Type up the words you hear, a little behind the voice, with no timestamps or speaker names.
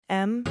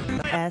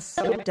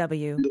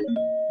MSW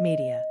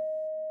Media.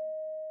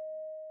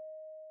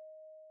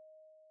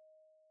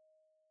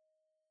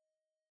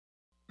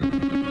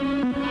 News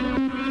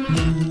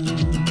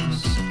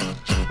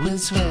with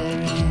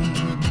swearing.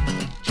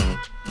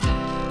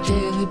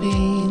 Daily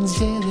beans,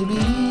 daily beans.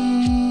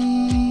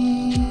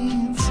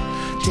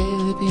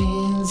 Daily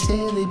beans,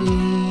 daily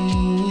beans.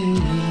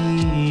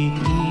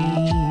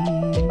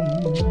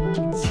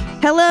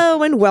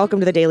 Hello and welcome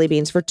to the Daily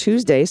Beans for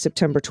Tuesday,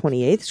 September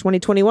 28th,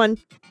 2021.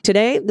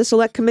 Today, the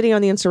Select Committee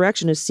on the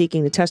Insurrection is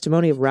seeking the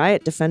testimony of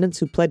riot defendants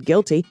who pled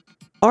guilty.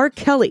 R.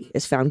 Kelly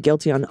is found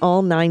guilty on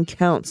all 9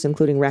 counts,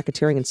 including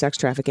racketeering and sex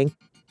trafficking.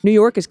 New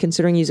York is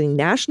considering using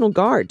National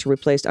Guard to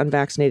replace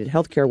unvaccinated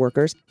healthcare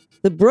workers.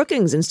 The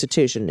Brookings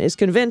Institution is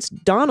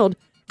convinced Donald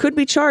could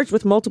be charged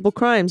with multiple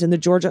crimes in the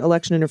Georgia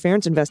election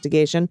interference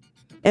investigation.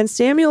 And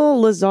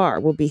Samuel Lazar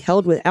will be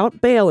held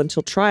without bail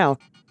until trial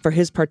for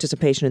his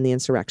participation in the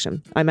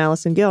insurrection. I'm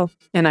Allison Gill.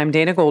 And I'm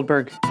Dana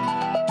Goldberg.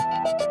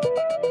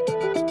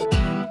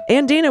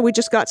 And Dana, we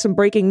just got some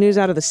breaking news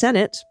out of the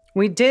Senate.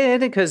 We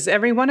did, because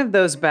every one of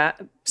those,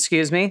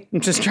 excuse me,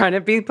 I'm trying to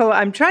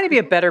be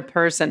a better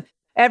person.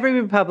 Every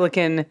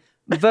Republican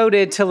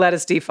voted to let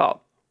us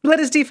default. Let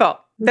us default.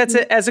 That's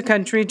it, as a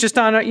country, just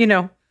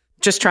on,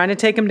 just trying to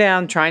take them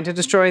down, trying to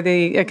destroy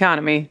the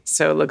economy.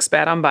 So it looks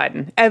bad on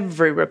Biden.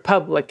 Every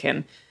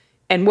Republican.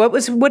 And what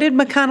did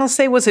McConnell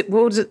say? Was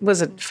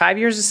it 5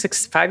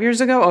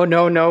 years ago? Oh,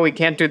 no, we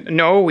can't do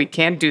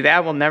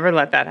that. We'll never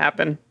let that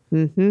happen.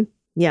 Mm-hmm.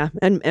 Yeah.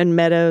 And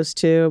Meadows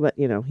too, but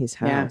he's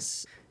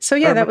House. Yeah. So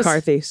yeah, that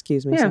McCarthy, was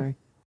excuse me, yeah. sorry.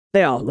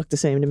 They all look the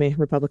same to me,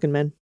 Republican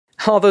men.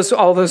 All those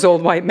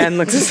old white men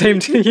look the same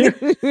to you.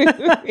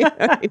 Yeah,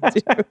 I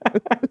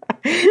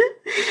do.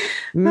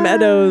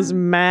 Meadows,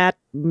 Matt,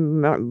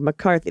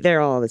 McCarthy,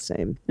 they're all the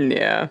same.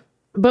 Yeah.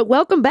 But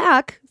welcome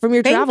back from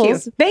your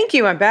travels. Thank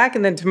you. I'm back,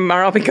 and then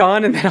tomorrow I'll be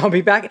gone, and then I'll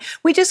be back.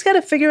 We just got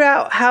to figure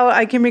out how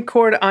I can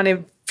record on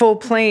a full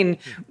plane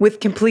with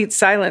complete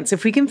silence.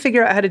 If we can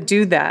figure out how to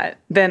do that,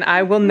 then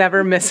I will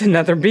never miss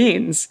another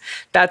Beans.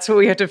 That's what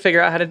we have to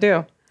figure out how to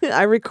do.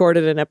 I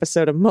recorded an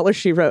episode of Mueller,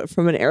 She Wrote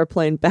from an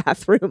airplane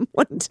bathroom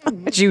one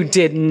time. You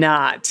did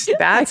not.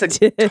 That's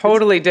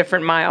totally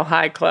different Mile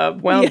High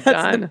Club. Well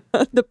done.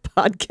 The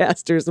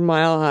podcasters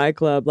Mile High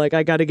Club. Like,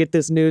 I got to get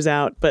this news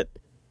out, but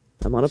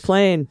I'm on a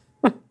plane.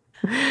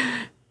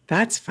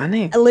 That's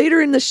funny.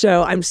 Later in the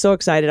show, I'm so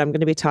excited. I'm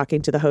going to be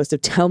talking to the host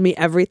of Tell Me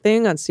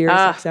Everything on Sirius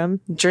XM.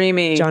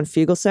 Dreamy. John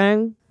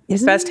Fugelsang.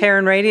 Best hair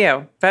in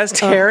radio.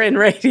 Hair in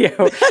radio.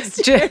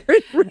 Best hair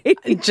in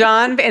radio.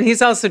 John, and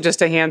he's also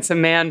just a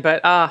handsome man, but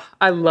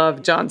I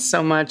love John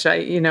so much.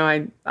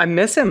 I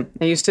miss him.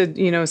 I used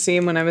to, see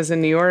him when I was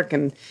in New York,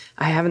 and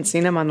I haven't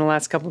seen him on the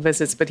last couple of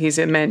visits, but he's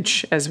a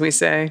mensch, as we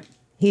say.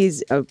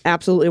 He's an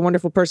absolutely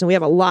wonderful person. We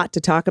have a lot to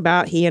talk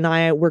about. He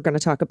and we're going to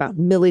talk about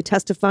Milley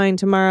testifying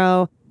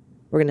tomorrow.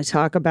 We're going to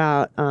talk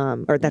about,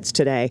 or that's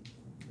today.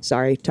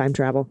 Sorry, time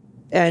travel.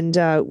 And,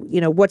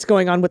 what's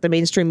going on with the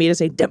mainstream media,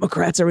 say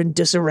Democrats are in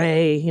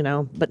disarray,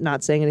 but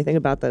not saying anything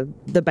about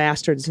the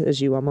bastards, as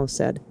you almost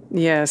said.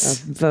 Yes.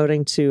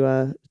 Voting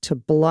to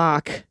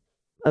block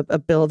a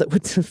bill that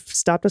would have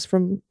stopped us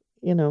from,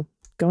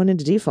 going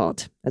into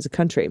default as a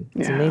country,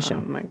 as a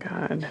nation. Oh, my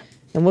God.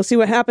 And we'll see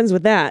what happens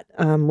with that.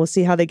 We'll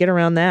see how they get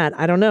around that.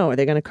 I don't know. Are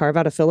they going to carve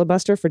out a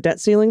filibuster for debt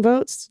ceiling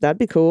votes? That'd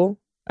be cool.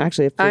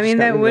 Actually, if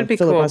that would be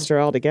filibuster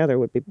altogether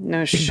would be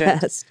no shit.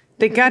 Best.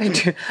 They got to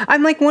do.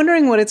 I'm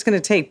wondering what it's going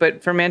to take,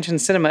 but for Manchin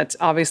Cinema, it's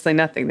obviously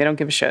nothing. They don't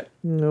give a shit.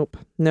 Nope.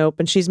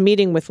 And she's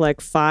meeting with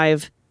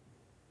 5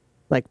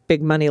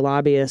 big money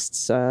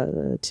lobbyists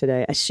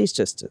today. She's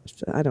just,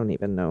 I don't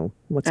even know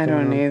what's going on.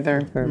 I don't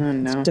either. Oh,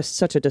 no. It's just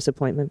such a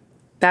disappointment.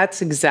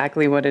 That's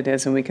exactly what it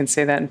is, and we can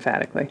say that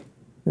emphatically.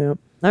 Yep.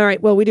 All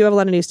right. Well, we do have a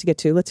lot of news to get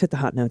to. Let's hit the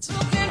hot notes.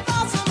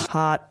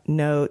 Hot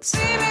notes.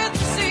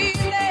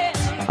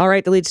 All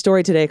right, the lead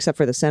story today, except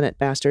for the Senate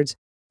bastards,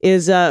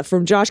 is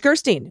from Josh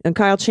Gerstein and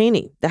Kyle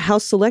Cheney. The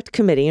House Select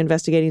Committee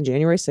investigating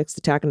January 6th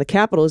attack on the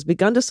Capitol has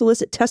begun to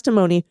solicit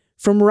testimony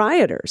from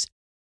rioters,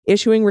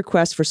 issuing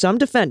requests for some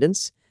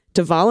defendants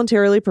to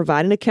voluntarily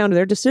provide an account of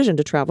their decision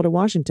to travel to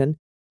Washington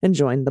and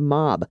join the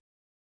mob.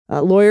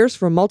 Lawyers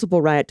from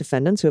multiple riot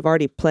defendants who have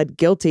already pled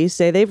guilty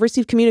say they've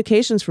received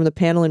communications from the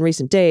panel in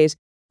recent days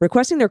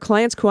requesting their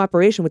clients'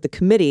 cooperation with the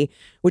committee,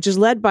 which is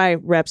led by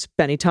Reps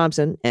Benny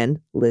Thompson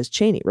and Liz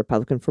Cheney,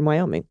 Republican from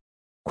Wyoming.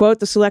 Quote,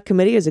 the Select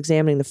Committee is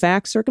examining the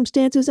facts,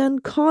 circumstances,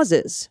 and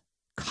causes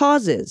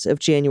of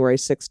January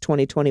 6,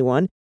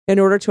 2021, in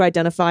order to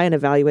identify and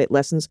evaluate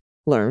lessons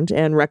learned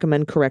and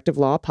recommend corrective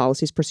law,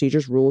 policies,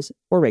 procedures, rules,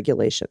 or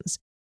regulations.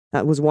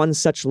 That was one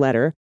such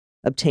letter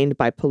obtained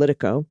by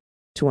Politico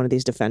to one of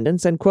these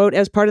defendants. And, quote,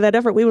 as part of that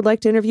effort, we would like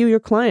to interview your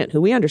client, who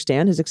we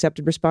understand has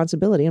accepted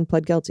responsibility and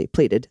pled guilty.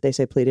 Pleaded. They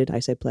say pleaded. I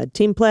say pled.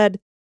 Team pled.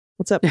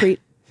 What's up, Preet?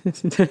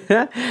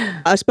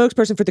 A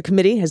spokesperson for the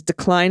committee has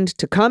declined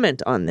to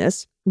comment on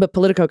this, but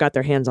Politico got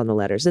their hands on the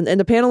letters. And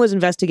the panel is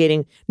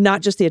investigating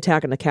not just the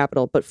attack on the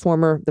Capitol, but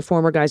the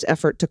former guy's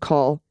effort to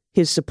call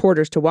his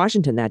supporters to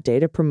Washington that day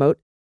to promote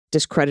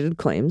discredited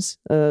claims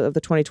of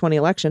the 2020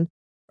 election.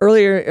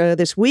 Earlier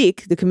this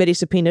week, the committee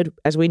subpoenaed,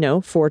 as we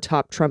know, 4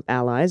 top Trump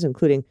allies,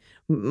 including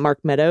Mark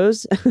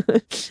Meadows,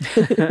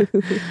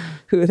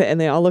 and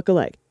they all look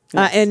alike.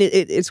 Yes. And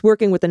it's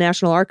working with the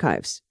National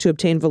Archives to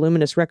obtain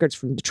voluminous records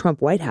from the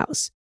Trump White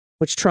House,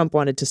 which Trump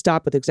wanted to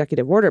stop with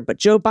executive order. But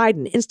Joe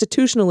Biden,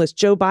 institutionalist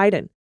Joe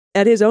Biden,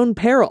 at his own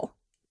peril,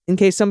 in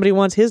case somebody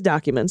wants his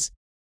documents,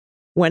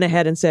 went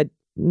ahead and said,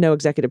 no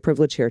executive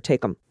privilege here,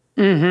 take them.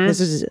 Mm-hmm. This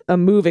is a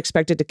move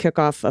expected to kick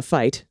off a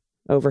fight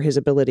over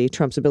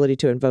Trump's ability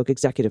to invoke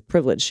executive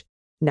privilege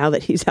now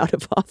that he's out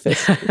of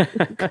office.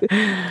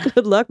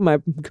 Good luck, my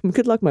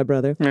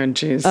brother. Oh,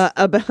 jeez.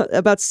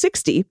 About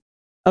 60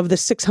 of the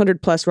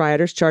 600 plus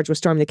rioters charged with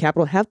storming the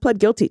Capitol have pled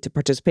guilty to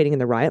participating in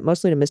the riot,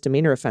 mostly to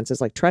misdemeanor offenses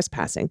like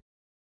trespassing.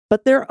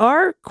 But there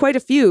are quite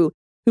a few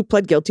who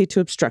pled guilty to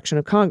obstruction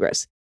of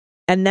Congress.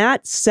 And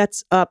that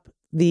sets up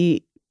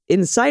the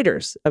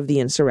insiders of the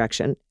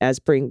insurrection as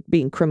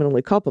being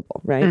criminally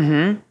culpable, right?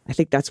 Mm-hmm. I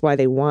think that's why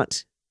they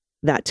want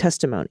that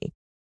testimony,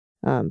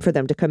 for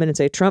them to come in and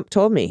say, Trump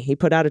told me. He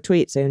put out a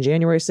tweet saying,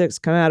 January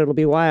 6th, come out, it'll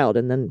be wild.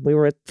 And then we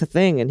were at the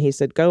thing, and he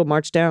said, go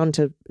march down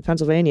to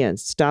Pennsylvania and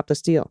stop the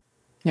steal.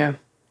 Yeah.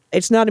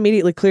 It's not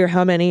immediately clear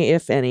how many,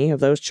 if any,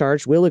 of those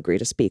charged will agree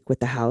to speak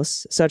with the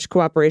House. Such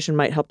cooperation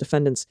might help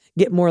defendants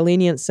get more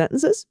lenient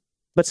sentences,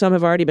 but some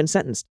have already been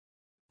sentenced,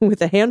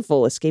 with a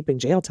handful escaping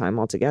jail time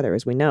altogether,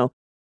 as we know.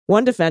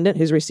 One defendant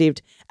who's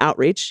received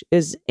outreach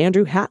is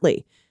Andrew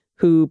Hatley,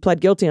 who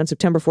pled guilty on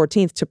September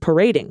 14th to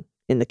parading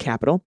in the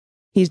Capitol.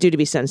 He's due to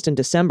be sentenced in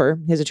December.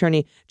 His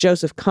attorney,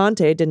 Joseph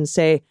Conte, didn't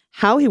say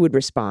how he would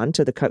respond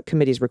to the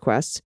committee's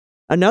requests.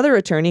 Another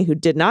attorney who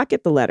did not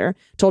get the letter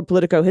told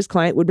Politico his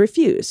client would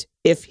refuse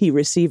if he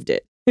received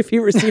it, if he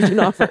received an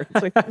offer.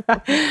 It's like,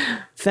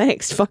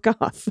 thanks, fuck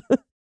off.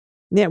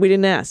 Yeah, we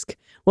didn't ask.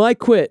 Well, I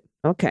quit.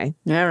 Okay.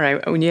 Yeah,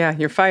 right. Oh, yeah,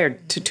 you're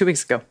fired 2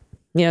 weeks ago.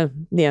 Yeah.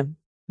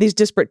 These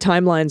disparate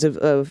timelines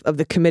of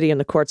the committee and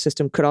the court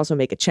system could also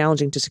make it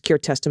challenging to secure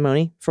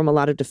testimony from a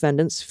lot of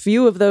defendants.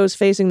 Few of those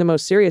facing the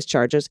most serious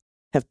charges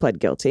have pled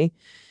guilty.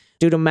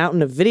 Due to a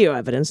mountain of video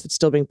evidence that's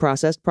still being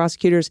processed,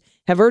 prosecutors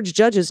have urged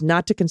judges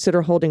not to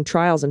consider holding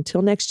trials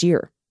until next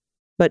year.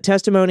 But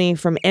testimony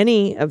from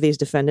any of these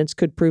defendants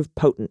could prove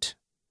potent,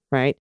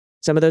 right?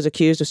 Some of those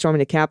accused of storming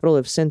the Capitol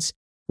have since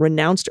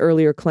renounced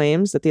earlier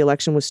claims that the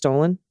election was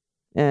stolen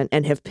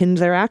and have pinned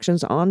their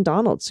actions on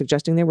Donald,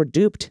 suggesting they were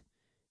duped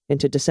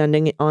into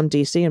descending on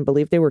D.C. and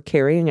believed they were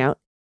carrying out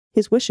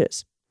his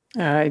wishes.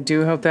 I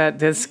do hope that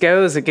this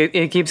goes.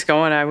 It keeps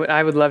going.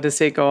 I would love to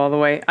see it go all the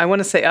way. I want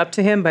to say up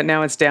to him, but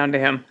now it's down to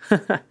him.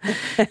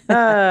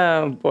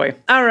 Oh, boy.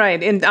 All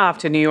right. And off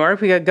to New York.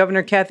 We got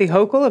Governor Kathy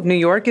Hochul of New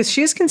York.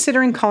 She is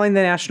considering calling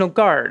the National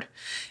Guard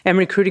and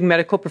recruiting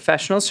medical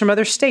professionals from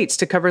other states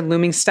to cover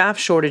looming staff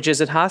shortages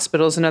at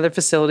hospitals and other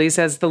facilities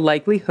as the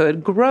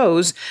likelihood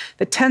grows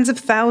that tens of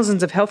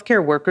thousands of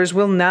healthcare workers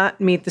will not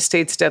meet the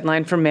state's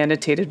deadline for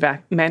mandated?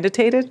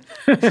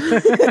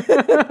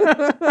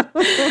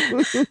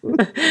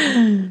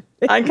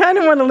 I kind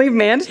of want to leave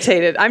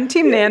mandated. I'm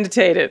team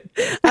mandated.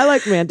 I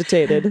like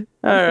mandated.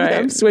 All right.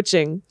 I'm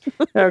switching.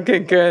 Okay,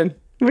 good.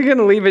 We're going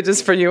to leave it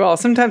just for you all.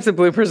 Sometimes the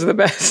bloopers are the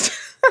best.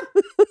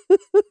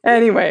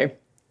 Anyway,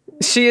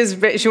 she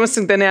wants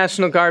the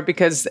National Guard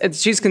because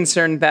she's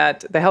concerned that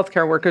the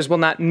healthcare workers will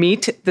not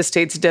meet the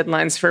state's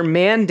deadlines for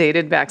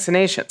mandated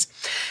vaccinations.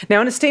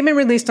 Now, in a statement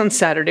released on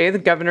Saturday, the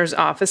governor's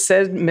office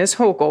said Ms.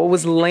 Hochul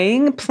was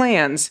laying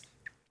plans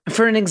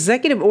for an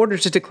executive order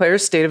to declare a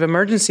state of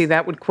emergency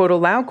that would, quote,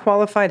 allow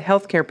qualified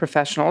healthcare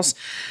professionals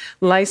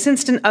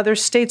licensed in other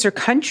states or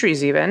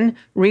countries even,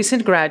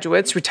 recent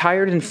graduates,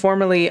 retired and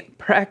formerly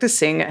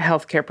practicing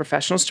healthcare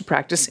professionals to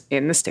practice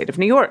in the state of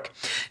New York.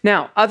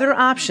 Now, other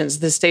options,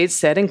 the state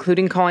said,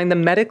 including calling the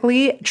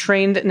medically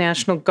trained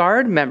National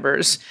Guard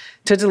members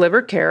to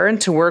deliver care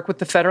and to work with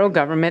the federal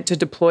government to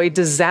deploy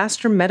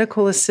disaster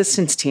medical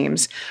assistance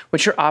teams,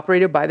 which are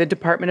operated by the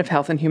Department of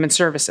Health and Human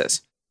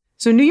Services.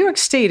 So New York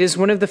State is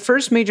one of the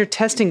first major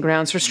testing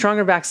grounds for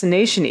stronger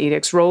vaccination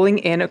edicts rolling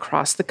in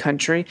across the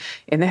country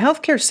in the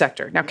healthcare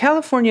sector. Now,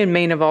 California and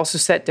Maine have also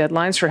set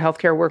deadlines for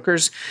healthcare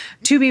workers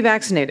to be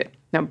vaccinated.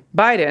 Now,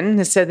 Biden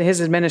has said that his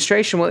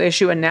administration will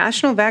issue a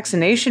national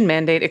vaccination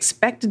mandate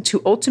expected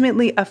to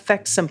ultimately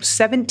affect some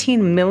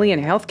 17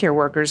 million healthcare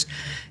workers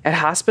at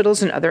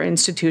hospitals and other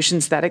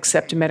institutions that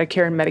accept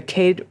Medicare and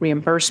Medicaid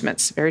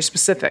reimbursements. Very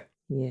specific.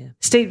 Yeah.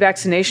 State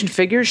vaccination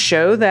figures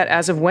show that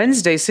as of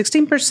Wednesday,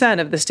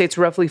 16% of the state's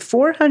roughly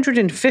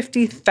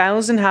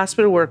 450,000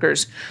 hospital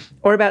workers,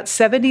 or about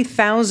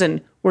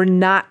 70,000, were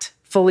not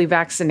fully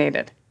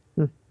vaccinated.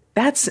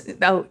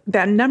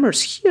 That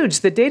number's huge.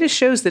 The data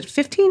shows that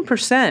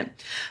 15%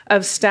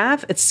 of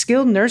staff at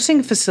skilled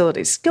nursing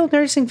facilities,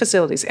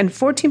 and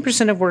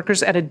 14% of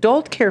workers at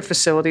adult care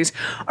facilities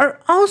are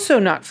also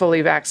not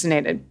fully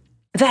vaccinated.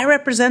 That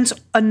represents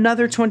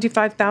another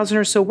 25,000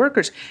 or so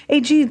workers.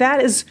 AG,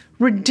 that is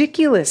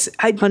ridiculous.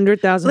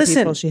 100,000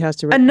 people she has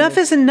to recruit. Enough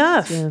is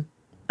enough. Yeah.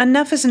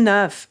 Enough is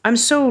enough. I'm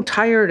so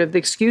tired of the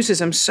excuses.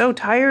 I'm so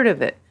tired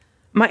of it.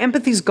 My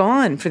empathy's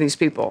gone for these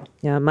people.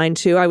 Yeah, mine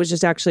too. I was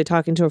just actually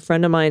talking to a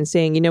friend of mine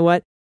saying, you know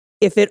what?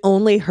 If it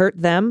only hurt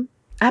them,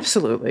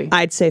 Absolutely.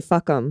 I'd say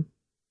fuck them.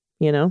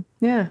 You know?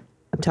 Yeah.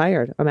 I'm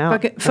tired. I'm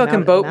out.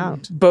 Fucking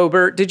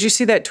Boebert. Did you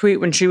see that tweet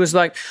when she was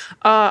like,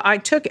 I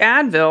took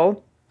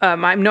Advil.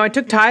 I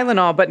took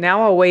Tylenol, but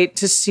now I'll wait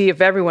to see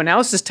if everyone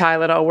else's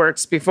Tylenol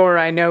works before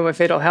I know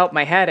if it'll help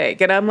my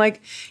headache. And I'm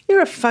like,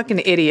 you're a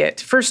fucking idiot.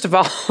 First of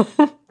all,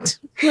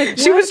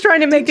 she was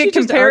trying to make a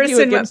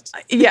comparison.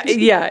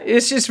 Yeah.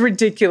 It's just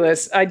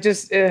ridiculous. I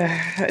just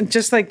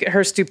like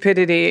her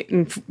stupidity,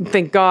 and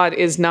thank God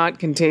is not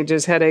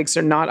contagious. Headaches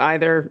are not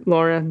either,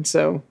 Laura.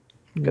 So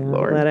good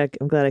Lord.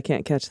 I'm glad I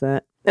can't catch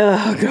that.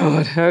 Oh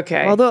God.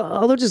 Okay.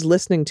 Although just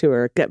listening to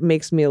her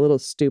makes me a little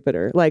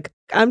stupider. Like,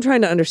 I'm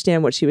trying to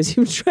understand what she was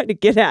even trying to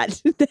get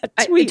at in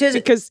that tweet,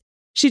 because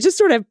she just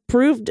sort of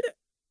proved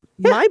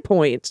my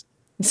point.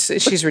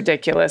 She's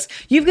ridiculous.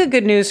 You've got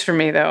good news for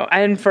me though,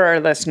 and for our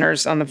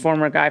listeners on the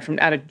former guy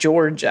out of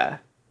Georgia.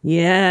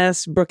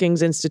 Yes,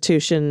 Brookings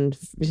Institution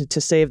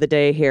to save the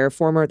day here.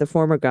 The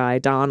former guy,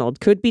 Donald,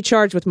 could be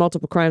charged with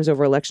multiple crimes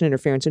over election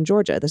interference in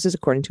Georgia. This is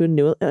according to a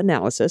new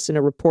analysis in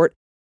a report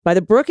by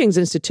the Brookings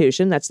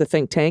Institution, that's the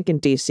think tank in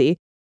D.C.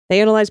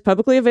 They analyzed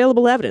publicly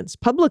available evidence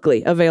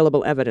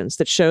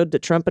that showed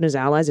that Trump and his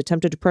allies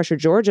attempted to pressure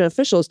Georgia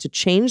officials to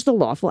change the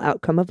lawful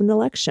outcome of an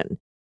election.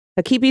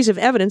 A key piece of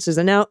evidence is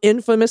the now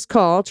infamous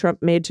call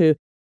Trump made to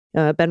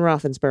Brad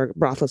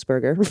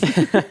Raffensperger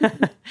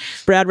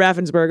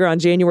on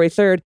January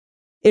 3rd,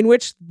 in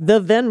which the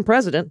then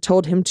president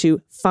told him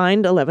to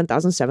find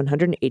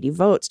 11,780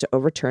 votes to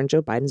overturn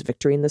Joe Biden's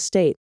victory in the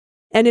state.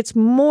 And it's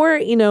more,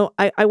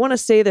 I want to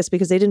say this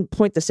because they didn't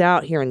point this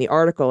out here in the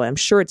article. I'm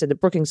sure it's in the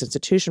Brookings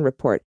Institution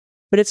report.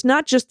 But it's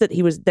not just that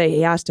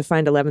he asked to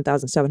find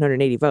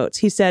 11,780 votes.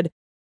 He said,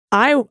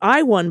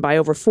 I won by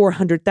over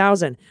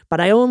 400,000, but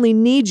I only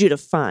need you to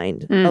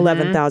find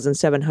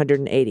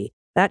 11,780.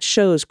 That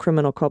shows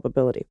criminal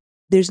culpability.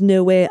 There's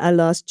no way I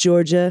lost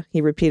Georgia, he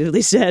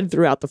repeatedly said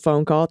throughout the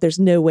phone call. There's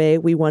no way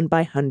we won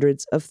by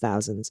hundreds of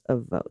thousands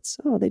of votes.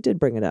 Oh, they did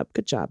bring it up.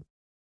 Good job.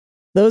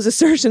 Those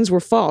assertions were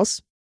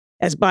false,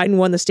 as Biden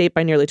won the state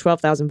by nearly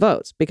 12,000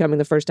 votes, becoming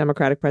the first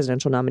Democratic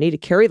presidential nominee to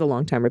carry the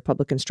longtime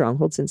Republican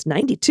stronghold since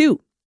 '92.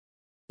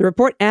 The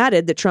report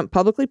added that Trump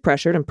publicly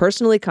pressured and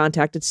personally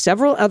contacted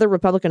several other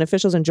Republican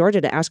officials in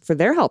Georgia to ask for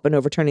their help in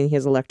overturning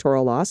his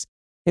electoral loss,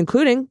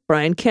 including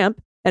Brian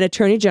Kemp and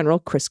Attorney General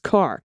Chris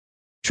Carr.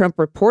 Trump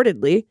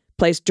reportedly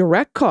placed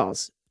direct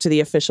calls to the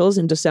officials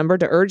in December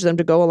to urge them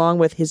to go along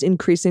with his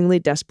increasingly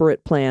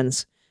desperate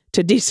plans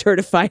to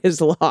decertify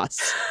his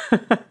loss.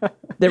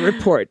 The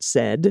report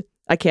said,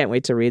 I can't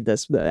wait to read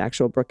this, the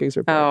actual Brookings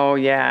report. Oh,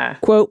 yeah.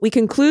 Quote, we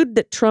conclude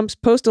that Trump's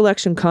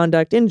post-election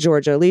conduct in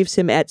Georgia leaves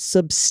him at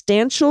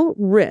substantial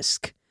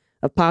risk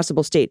of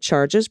possible state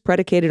charges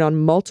predicated on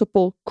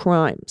multiple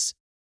crimes.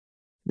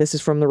 This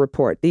is from the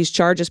report. These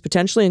charges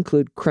potentially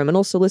include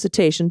criminal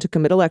solicitation to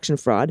commit election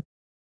fraud,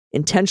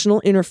 intentional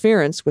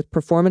interference with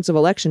performance of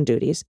election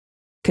duties,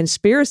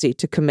 conspiracy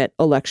to commit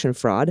election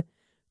fraud,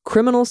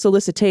 criminal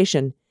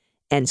solicitation,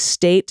 and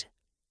state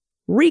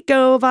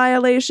RICO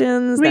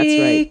violations. That's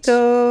right.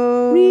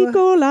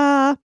 RICO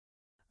law.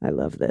 I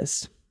love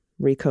this.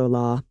 RICO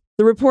law.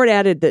 The report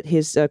added that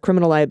his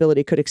criminal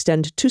liability could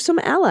extend to some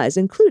allies,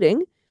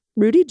 including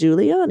Rudy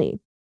Giuliani.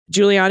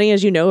 Giuliani,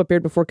 as you know,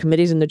 appeared before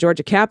committees in the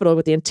Georgia Capitol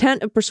with the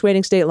intent of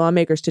persuading state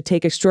lawmakers to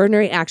take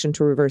extraordinary action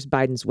to reverse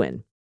Biden's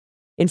win.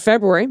 In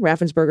February,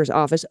 Raffensperger's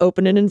office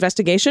opened an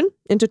investigation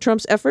into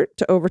Trump's effort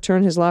to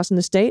overturn his loss in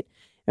the state.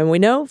 And we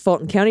know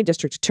Fulton County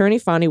District Attorney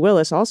Fani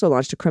Willis also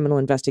launched a criminal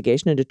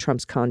investigation into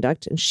Trump's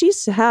conduct. And she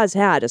has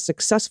had a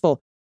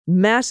successful,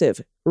 massive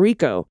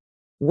RICO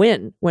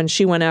win when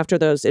she went after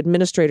those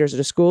administrators at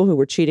a school who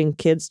were cheating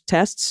kids'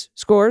 tests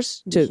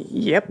scores.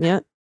 Yep. Yeah.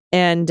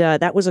 And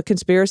that was a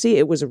conspiracy.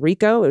 It was a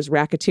RICO. It was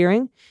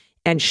racketeering.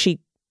 And she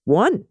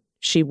won.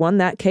 She won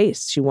that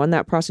case. She won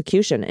that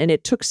prosecution. And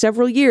it took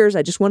several years.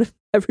 I just want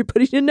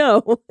everybody to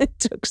know it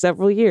took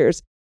several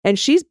years. And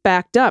she's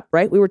backed up,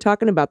 right? We were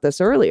talking about this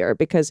earlier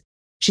because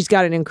she's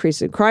got an increase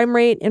in crime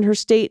rate in her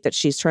state that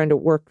she's trying to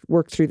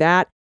work through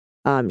that.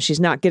 She's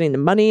not getting the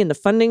money and the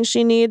funding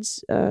she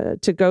needs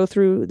to go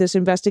through this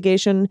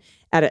investigation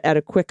at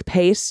a quick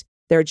pace.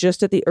 They're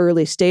just at the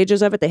early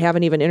stages of it. They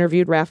haven't even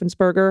interviewed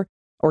Raffensperger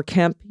or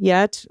Kemp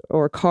yet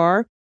or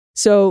Carr.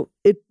 So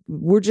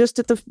we're just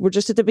at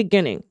the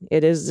beginning.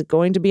 It is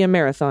going to be a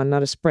marathon,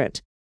 not a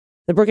sprint.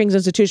 The Brookings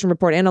Institution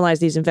report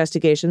analyzed these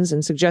investigations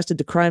and suggested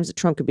the crimes that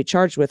Trump could be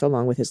charged with,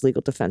 along with his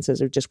legal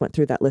defenses. It just went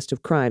through that list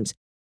of crimes.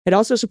 It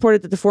also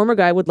supported that the former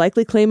guy would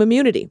likely claim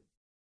immunity.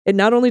 And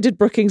not only did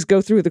Brookings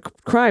go through the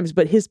crimes,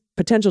 but his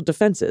potential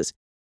defenses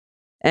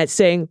at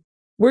saying,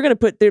 we're going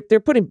to they're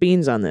putting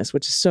beans on this,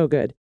 which is so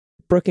good.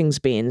 Brookings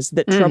beans,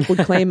 that Trump would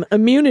claim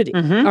immunity,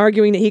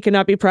 arguing that he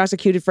cannot be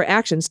prosecuted for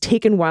actions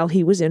taken while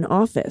he was in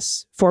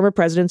office. Former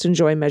presidents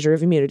enjoy a measure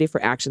of immunity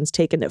for actions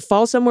taken that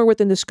fall somewhere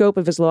within the scope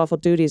of his lawful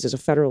duties as a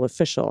federal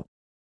official.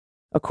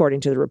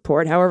 according to the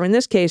report. However, in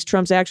this case,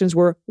 Trump's actions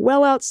were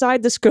well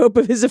outside the scope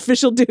of his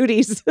official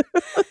duties.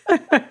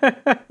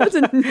 That's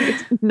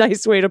a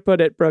nice way to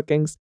put it,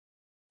 Brookings.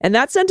 And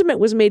that sentiment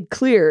was made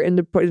clear in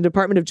the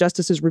Department of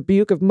Justice's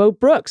rebuke of Mo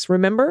Brooks.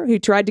 Remember? He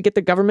tried to get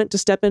the government to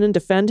step in and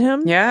defend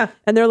him. Yeah.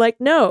 And they're like,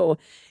 no.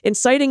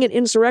 Inciting an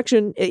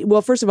insurrection,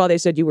 well, first of all, they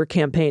said you were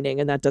campaigning,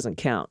 and that doesn't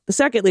count.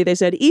 Secondly, they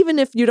said, even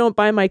if you don't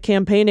buy my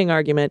campaigning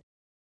argument,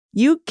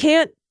 you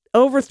can't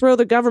overthrow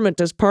the government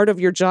as part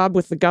of your job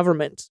with the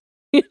government.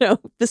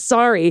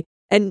 Sorry.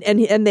 And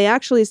they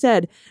actually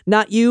said,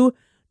 not you,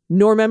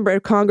 nor member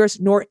of Congress,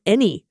 nor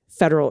any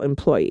federal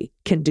employee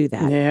can do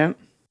that. Yeah.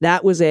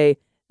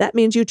 That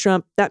means you,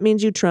 Trump. That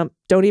means you, Trump.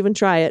 Don't even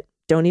try it.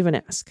 Don't even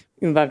ask.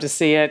 You'd love to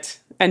see it.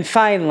 And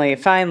finally,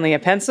 a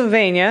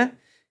Pennsylvania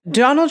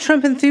Donald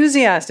Trump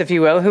enthusiast, if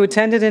you will, who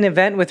attended an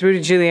event with Rudy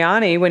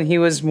Giuliani when he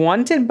was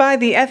wanted by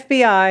the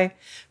FBI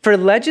for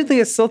allegedly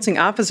assaulting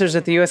officers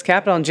at the U.S.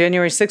 Capitol on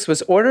January 6th,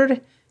 was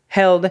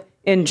held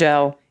in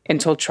jail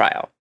until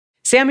trial.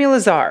 Samuel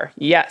Lazar,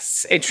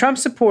 yes, a Trump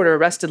supporter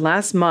arrested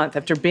last month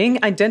after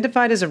being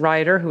identified as a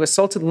rioter who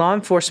assaulted law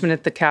enforcement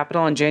at the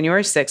Capitol on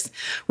January 6th,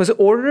 was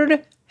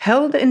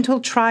held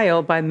until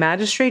trial by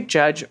Magistrate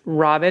Judge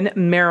Robin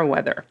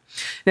Meriwether.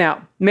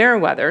 Now,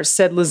 Meriwether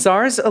said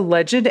Lazar's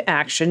alleged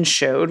action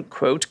showed,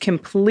 quote,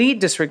 complete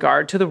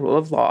disregard to the rule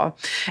of law,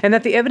 and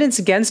that the evidence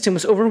against him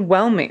was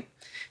overwhelming.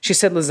 She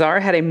said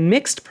Lazar had a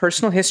mixed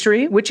personal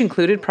history, which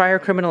included prior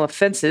criminal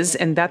offenses,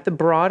 and that the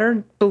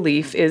broader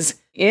belief is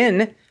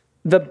in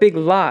the big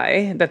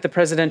lie that the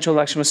presidential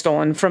election was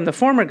stolen from the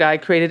former guy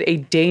created a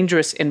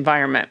dangerous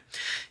environment.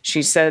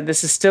 She said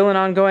this is still an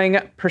ongoing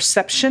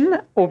perception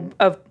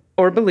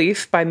or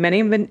belief by many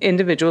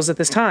individuals at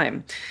this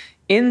time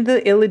in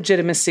the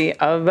illegitimacy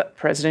of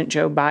President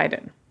Joe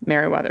Biden,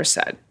 Meriwether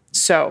said.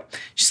 So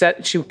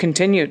she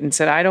continued and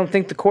said, I don't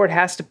think the court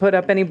has to put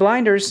up any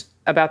blinders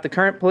about the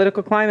current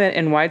political climate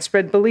and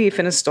widespread belief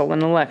in a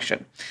stolen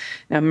election.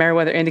 Now,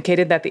 Meriwether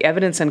indicated that the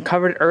evidence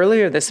uncovered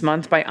earlier this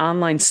month by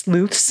online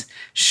sleuths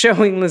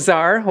showing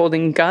Lazar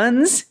holding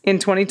guns in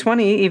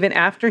 2020, even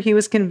after he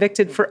was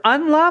convicted for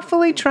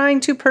unlawfully trying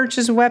to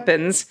purchase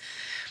weapons,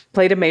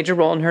 played a major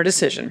role in her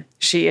decision.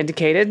 She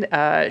indicated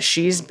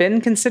she's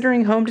been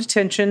considering home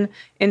detention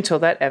until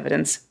that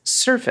evidence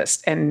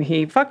surfaced. And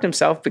he fucked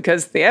himself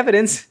because the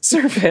evidence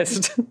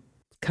surfaced.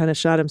 Kind of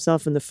shot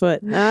himself in the foot.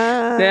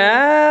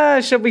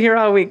 She'll be here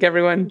all week,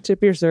 everyone.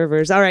 Tip your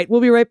servers. All right, we'll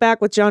be right back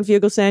with John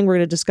Fugelsang. We're going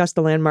to discuss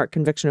the landmark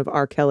conviction of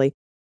R. Kelly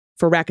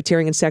for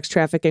racketeering and sex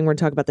trafficking. We're going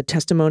to talk about the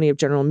testimony of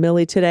General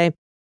Milley today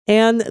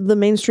and the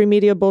mainstream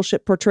media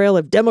bullshit portrayal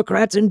of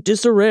Democrats in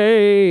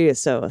disarray.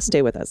 So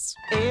stay with us.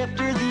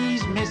 After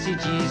these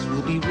messages,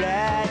 we'll be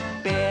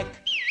right back.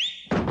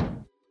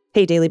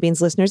 Hey, Daily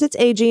Beans listeners, it's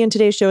AG, and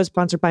today's show is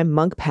sponsored by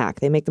Monk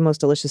Pack. They make the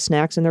most delicious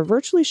snacks, and they're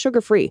virtually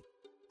sugar-free.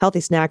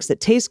 Healthy snacks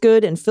that taste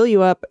good and fill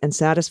you up and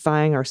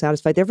satisfied.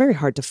 They're very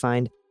hard to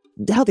find.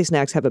 Healthy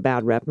snacks have a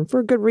bad rep, and for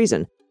a good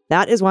reason.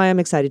 That is why I'm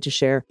excited to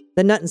share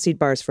the nut and seed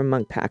bars from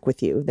Monk Pack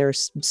with you. They're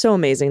so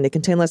amazing. They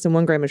contain less than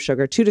 1 gram of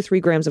sugar, 2 to 3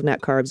 grams of net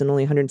carbs, and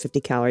only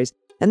 150 calories.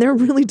 And they're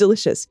really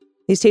delicious.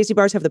 These tasty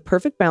bars have the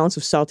perfect balance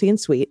of salty and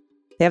sweet.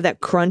 They have that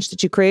crunch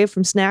that you crave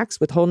from snacks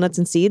with whole nuts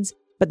and seeds,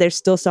 but they're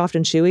still soft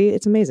and chewy.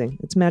 It's amazing.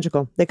 It's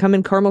magical. They come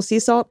in caramel sea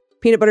salt,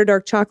 peanut butter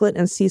dark chocolate,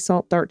 and sea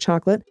salt dark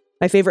chocolate.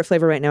 My favorite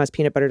flavor right now is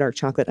peanut butter dark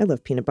chocolate. I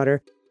love peanut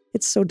butter.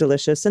 It's so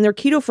delicious. And they're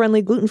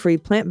keto-friendly, gluten-free,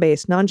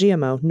 plant-based,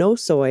 non-GMO, no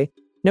soy,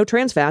 no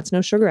trans fats,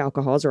 no sugar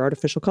alcohols, or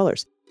artificial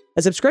colors.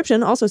 A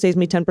subscription also saves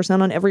me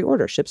 10% on every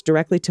order. Ships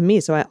directly to me,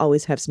 so I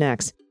always have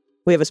snacks.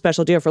 We have a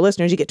special deal for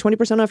listeners. You get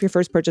 20% off your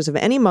first purchase of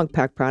any Monk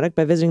Pack product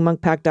by visiting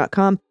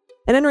monkpack.com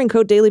and entering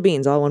code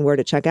DailyBeans, all one word,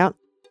 at checkout.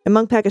 And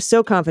Monk Pack is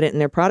so confident in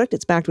their product,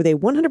 it's backed with a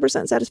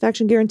 100%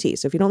 satisfaction guarantee.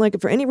 So if you don't like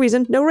it for any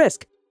reason, no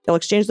risk. They'll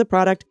exchange the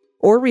product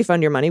or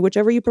refund your money,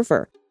 whichever you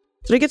prefer.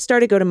 So to get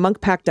started, go to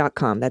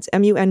monkpack.com. That's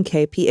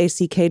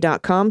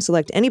MUNKPACK.com.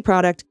 Select any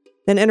product,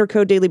 then enter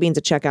code DailyBeans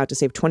at checkout to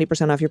save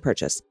 20% off your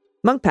purchase.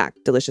 Monk Pack,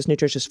 delicious,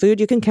 nutritious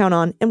food you can count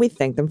on, and we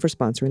thank them for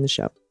sponsoring the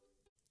show.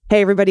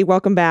 Hey, everybody,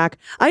 welcome back.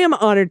 I am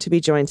honored to be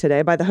joined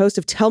today by the host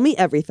of Tell Me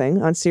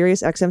Everything on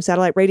Sirius XM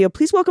Satellite Radio.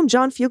 Please welcome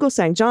John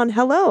Fugelsang. John,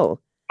 hello.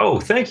 Oh,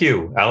 thank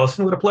you,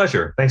 Allison. What a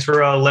pleasure. Thanks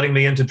for letting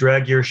me in to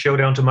drag your show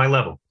down to my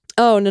level.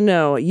 Oh,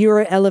 no.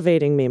 You're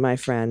elevating me, my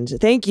friend.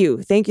 Thank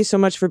you. Thank you so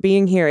much for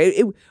being here.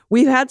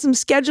 We've had some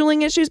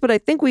scheduling issues, but I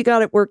think we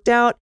got it worked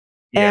out.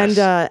 Yes.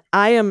 And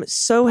I am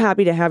so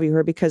happy to have you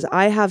here because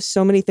I have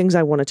so many things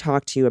I want to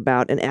talk to you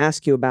about and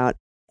ask you about.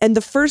 And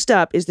the first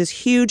up is this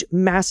huge,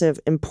 massive,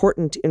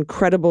 important,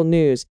 incredible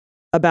news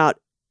about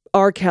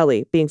R.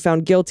 Kelly being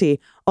found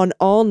guilty on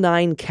all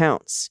 9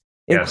 counts,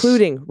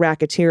 including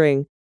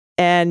racketeering.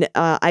 And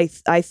I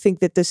think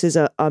that this is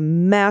a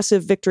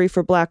massive victory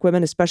for Black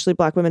women, especially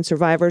Black women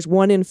survivors.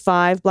 1 in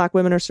 5 Black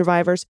women are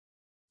survivors.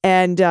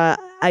 And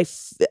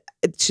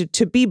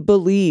to be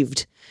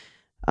believed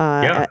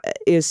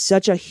is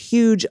such a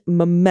huge,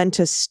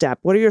 momentous step.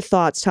 What are your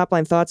thoughts, top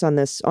line thoughts on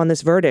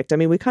this verdict? I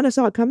mean, we kind of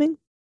saw it coming.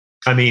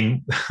 I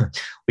mean,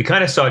 we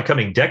kind of saw it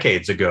coming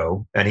decades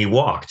ago, and he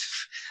walked.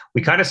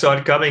 We kind of saw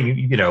it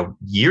coming,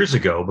 years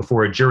ago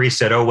before a jury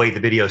said, oh, wait, the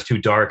video's too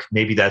dark.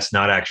 Maybe that's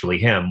not actually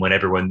him, when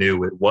everyone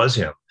knew it was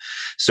him.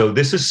 So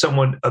this is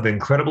someone of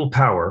incredible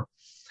power.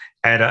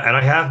 And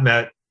I have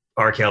met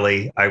R.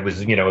 Kelly. I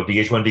was, a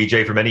VH1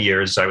 DJ for many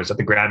years. I was at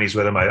the Grammys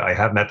with him. I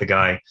have met the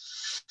guy.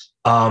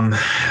 And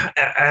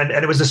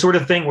it was the sort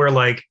of thing where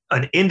like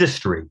an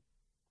industry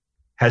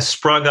has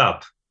sprung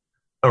up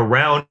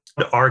around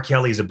R.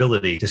 Kelly's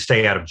ability to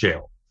stay out of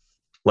jail.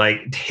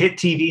 Like hit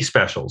TV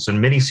specials and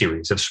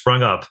miniseries have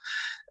sprung up.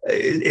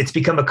 It's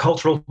become a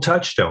cultural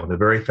touchstone. The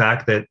very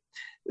fact that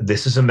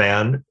this is a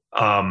man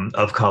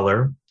of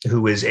color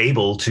who is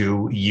able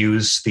to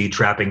use the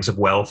trappings of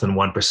wealth and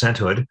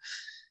 1%hood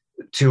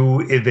to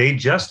evade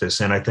justice.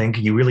 And I think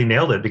you really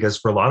nailed it, because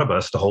for a lot of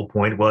us, the whole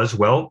point was,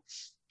 well,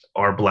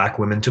 are Black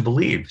women to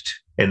believed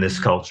in this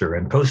culture?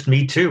 And post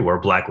Me Too, are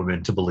Black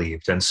women to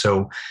believed? And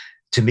so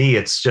to me,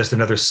 it's just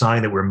another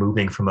sign that we're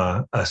moving from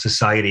a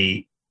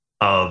society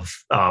of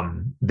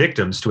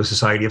victims to a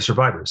society of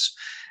survivors.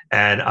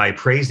 And I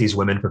praise these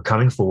women for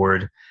coming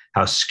forward,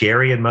 how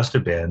scary it must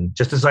have been,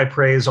 just as I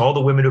praise all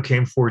the women who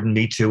came forward in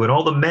Me Too and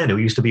all the men who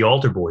used to be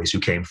altar boys who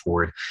came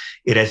forward.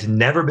 It has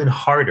never been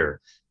harder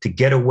to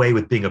get away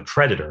with being a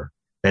predator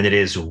than it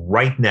is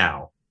right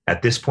now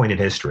at this point in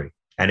history.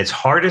 And it's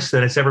hardest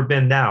than it's ever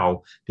been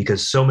now,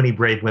 because so many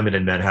brave women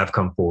and men have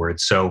come forward.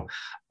 So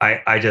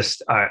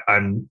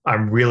I'm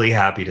really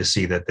happy to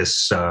see that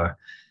this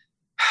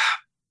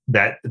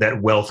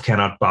that wealth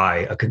cannot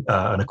buy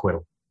an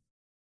acquittal.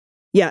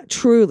 Yeah,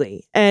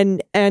 truly.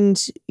 And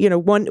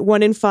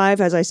one in five,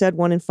 as I said,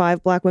 1 in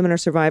 5 Black women are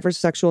survivors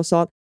of sexual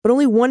assault, but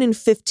only 1 in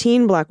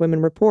 15 Black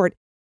women report,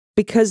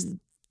 because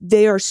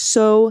they are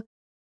so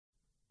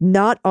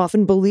not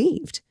often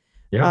believed.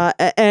 Yeah.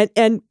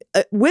 And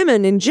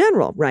women in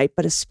general, right?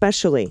 But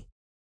especially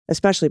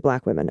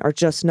Black women are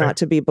just not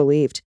to be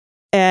believed.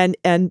 And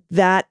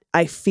that,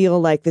 I feel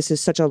like this is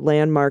such a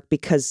landmark,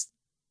 because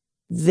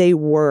they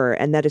were,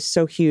 and that is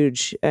so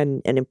huge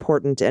and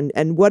important,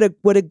 and what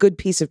a good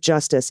piece of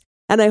justice.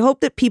 And I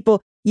hope that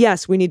people,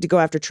 yes, we need to go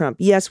after Trump.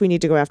 Yes, we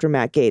need to go after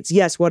Matt Gaetz.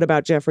 Yes, what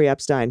about Jeffrey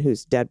Epstein,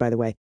 who's dead, by the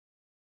way?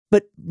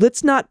 But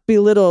let's not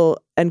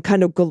belittle and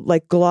kind of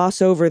gloss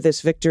over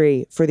this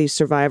victory for these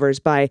survivors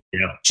by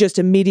just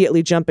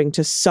immediately jumping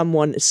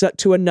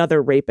to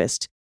another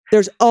rapist.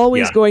 There's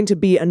always going to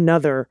be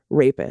another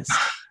rapist.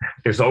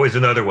 There's always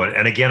another one.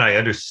 And again, I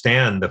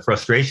understand the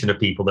frustration of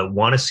people that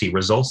want to see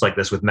results like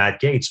this with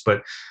Matt Gaetz,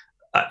 but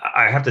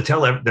I have to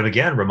tell them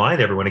again,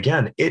 remind everyone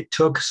again, it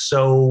took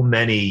so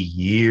many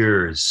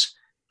years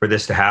for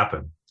this to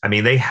happen. I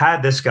mean, they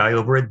had this guy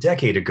over a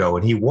decade ago,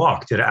 and he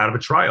walked out of a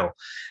trial.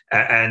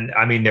 And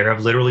I mean, there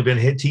have literally been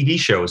hit TV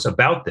shows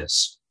about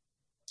this.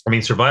 I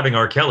mean, Surviving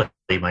R. Kelly,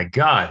 my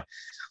God.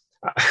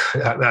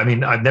 I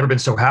mean, I've never been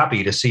so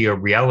happy to see a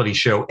reality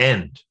show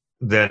end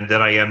than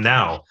I am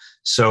now.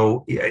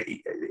 So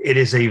it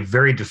is a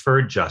very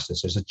deferred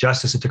justice. There's a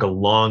justice that took a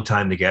long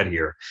time to get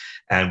here.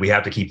 And we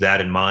have to keep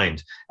that in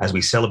mind as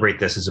we celebrate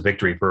this as a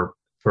victory for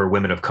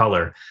women of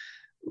color.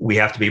 We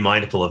have to be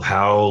mindful of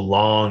how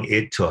long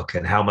it took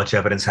and how much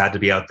evidence had to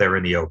be out there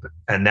in the open.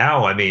 And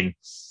now, I mean,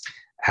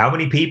 how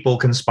many people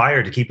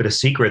conspired to keep it a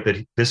secret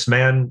that this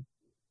man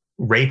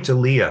raped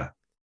Aaliyah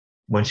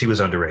when she was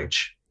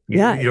underage?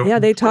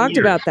 They talked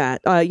about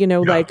that.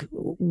 Like,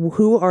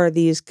 who are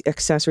these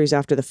accessories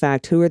after the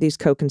fact? Who are these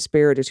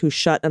co-conspirators who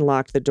shut and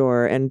locked the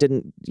door and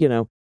didn't,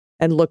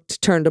 and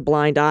turned a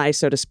blind eye,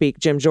 so to speak,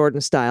 Jim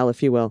Jordan style,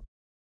 if you will.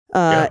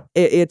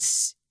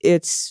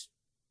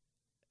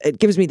 It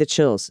gives me the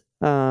chills.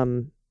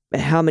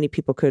 How many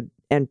people could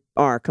and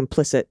are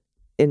complicit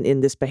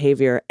in this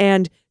behavior,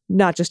 and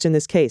not just in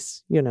this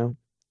case,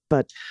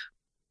 but.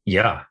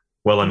 Yeah.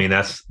 Well, I mean,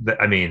 that's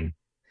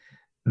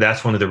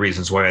one of the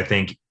reasons why I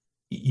think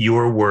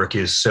your work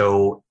is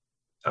so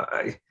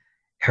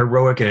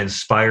heroic and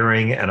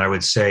inspiring, and I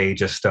would say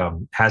just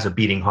has a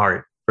beating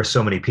heart for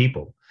so many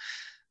people,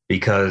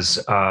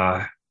 because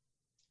I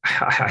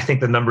think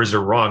the numbers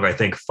are wrong. I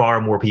think far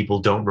more people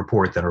don't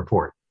report than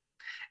report,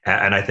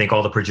 and I think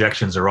all the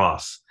projections are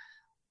off.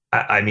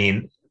 I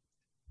mean,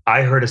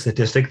 I heard a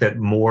statistic that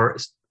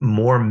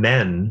more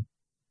men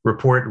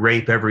report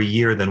rape every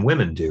year than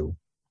women do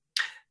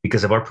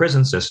because of our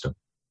prison system.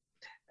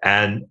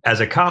 And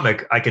as a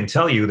comic, I can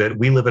tell you that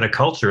we live in a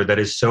culture that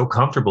is so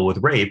comfortable with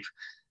rape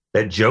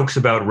that jokes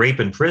about rape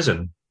in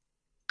prison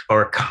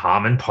are a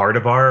common part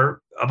of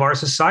our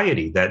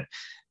society, that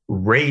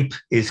rape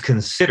is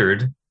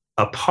considered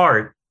a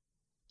part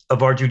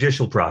of our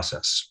judicial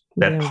process,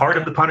 that part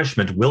of the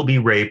punishment will be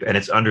rape, and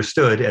it's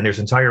understood. And there's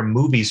entire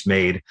movies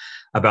made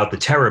about the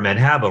terror men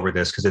have over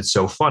this because it's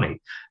so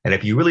funny. And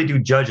if you really do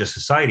judge a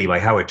society by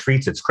how it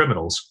treats its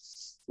criminals,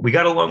 we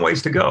got a long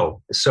ways to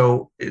go.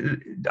 So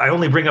I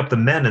only bring up the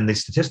men in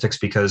these statistics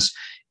because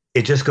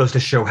it just goes to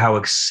show how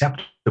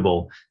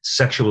acceptable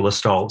sexual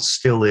assault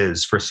still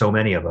is for so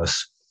many of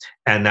us.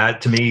 And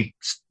that, to me,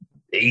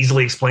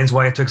 easily explains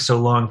why it took so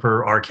long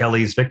for R.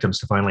 Kelly's victims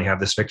to finally have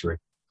this victory.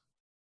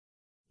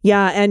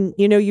 Yeah, and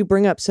you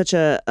bring up such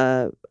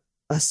a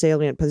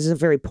salient, but this is a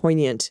very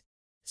poignant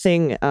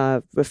thing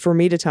for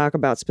me to talk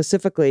about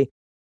specifically.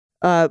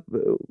 When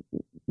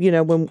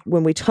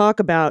we talk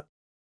about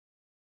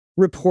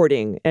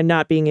reporting and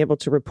not being able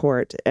to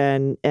report,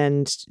 and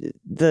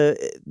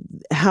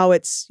how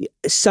it's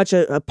such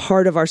a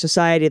part of our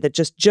society that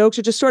just jokes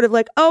are just sort of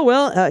like, oh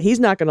well, he's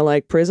not going to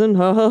like prison,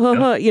 ha ha ha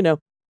ha.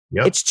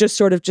 Yep. It's just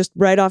sort of just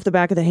right off the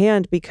back of the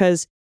hand,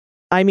 because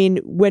I mean,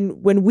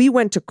 when we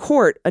went to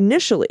court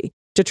initially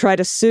to try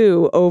to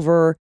sue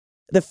over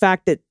the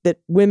fact that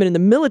women in the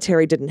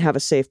military didn't have a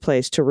safe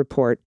place to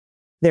report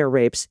their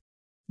rapes,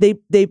 they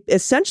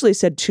essentially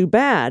said too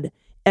bad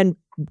and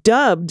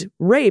dubbed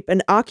rape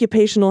an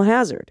occupational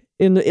hazard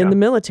in the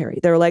military.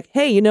 They were like,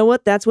 hey, you know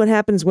what? That's what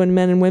happens when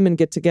men and women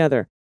get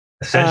together.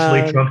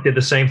 Essentially, Trump did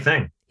the same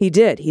thing. He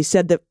did. He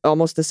said that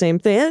almost the same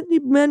thing.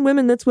 Men,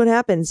 women, that's what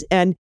happens.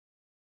 And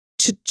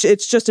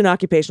it's just an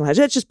occupational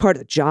hazard. It's just part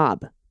of the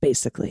job,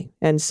 basically.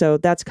 And so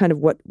that's kind of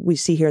what we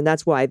see here. And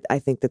that's why I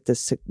think that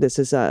this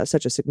is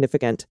such a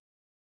significant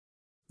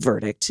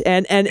verdict.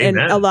 And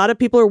a lot of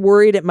people are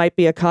worried it might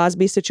be a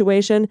Cosby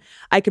situation.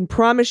 I can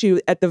promise you,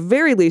 at the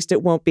very least,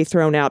 it won't be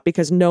thrown out,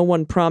 because no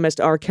one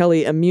promised R.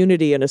 Kelly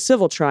immunity in a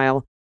civil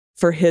trial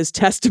for his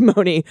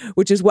testimony,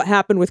 which is what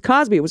happened with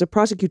Cosby. It was a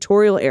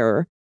prosecutorial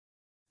error.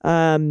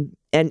 And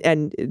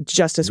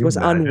justice was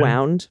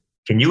unwound.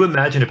 Can you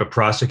imagine if a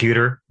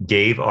prosecutor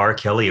gave R.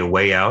 Kelly a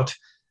way out?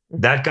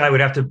 That guy would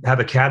have to have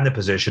a cabinet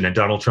position in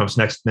Donald Trump's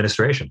next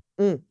administration.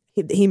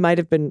 He might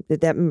have been,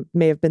 that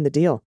may have been the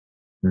deal.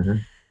 Mm-hmm.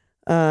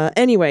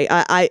 Anyway,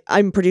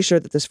 I'm pretty sure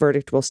that this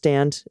verdict will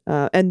stand.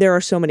 And there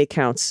are so many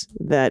counts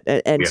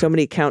so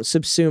many counts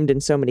subsumed in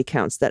so many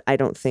counts that I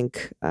don't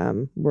think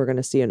we're going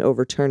to see an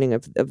overturning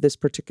of this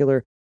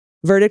particular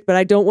verdict. But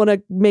I don't want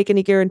to make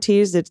any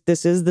guarantees that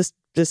this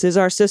is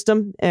our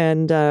system,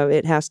 and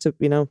it has to,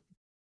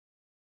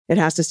 it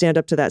has to stand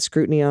up to that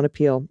scrutiny on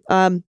appeal.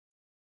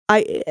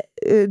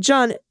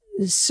 John,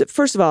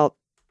 first of all,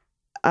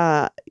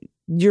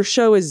 your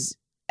show is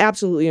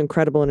absolutely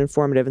incredible and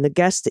informative, and the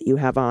guests that you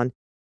have on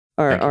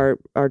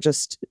are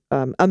just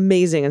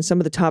amazing, and some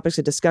of the topics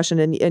of discussion.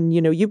 And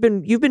you've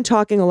been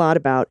talking a lot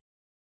about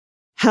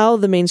how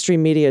the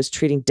mainstream media is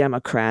treating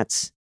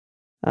Democrats,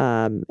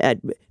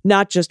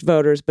 not just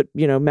voters, but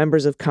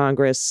members of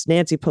Congress,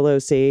 Nancy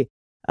Pelosi,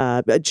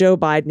 Joe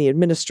Biden, the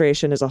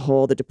administration as a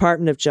whole, the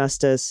Department of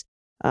Justice.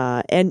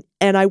 And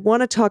I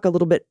want to talk a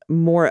little bit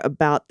more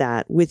about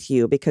that with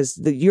you, because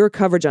your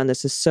coverage on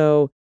this is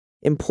so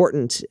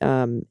important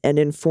and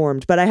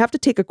informed. But I have to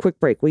take a quick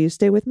break. Will you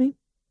stay with me?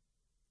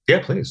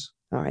 Yeah, please.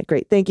 All right,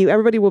 great. Thank you.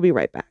 Everybody will be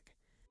right back.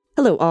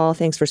 Hello, all.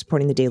 Thanks for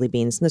supporting the Daily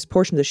Beans. And this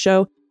portion of the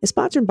show is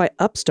sponsored by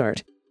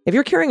Upstart. If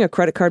you're carrying a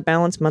credit card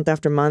balance month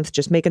after month,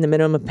 just making the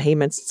minimum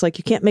payments, it's like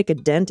you can't make a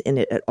dent in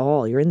it at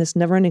all. You're in this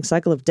never-ending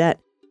cycle of debt.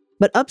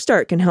 But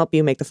Upstart can help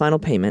you make the final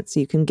payment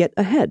so you can get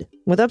ahead.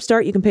 With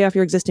Upstart, you can pay off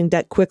your existing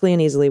debt quickly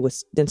and easily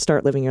and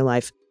start living your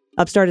life.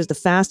 Upstart is the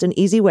fast and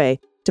easy way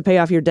to pay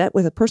off your debt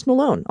with a personal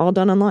loan, all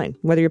done online.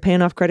 Whether you're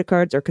paying off credit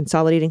cards or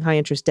consolidating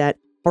high-interest debt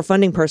or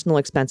funding personal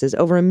expenses,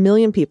 over 1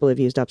 million people have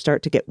used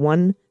Upstart to get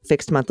one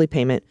fixed monthly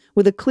payment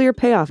with a clear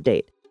payoff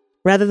date.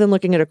 Rather than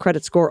looking at a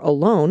credit score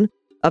alone,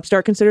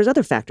 Upstart considers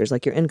other factors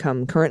like your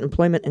income, current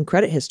employment, and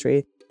credit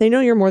history. They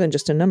know you're more than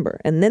just a number,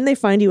 and then they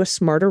find you a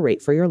smarter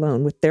rate for your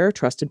loan with their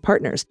trusted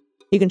partners.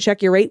 You can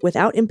check your rate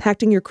without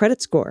impacting your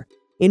credit score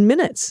in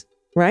minutes,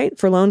 right?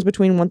 For loans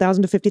between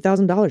 $1,000 to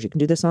 $50,000, you can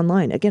do this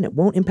online. Again, it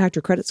won't impact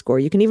your credit score.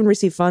 You can even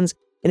receive funds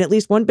in at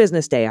least one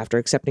business day after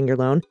accepting your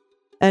loan.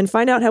 And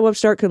find out how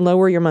Upstart can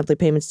lower your monthly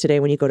payments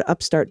today when you go to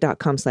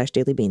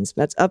upstart.com/dailybeans.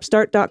 That's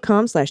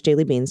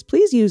upstart.com/dailybeans.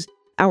 Please use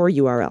our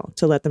URL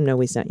to let them know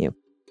we sent you.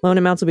 Loan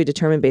amounts will be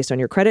determined based on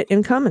your credit,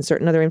 income, and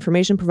certain other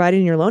information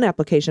provided in your loan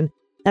application.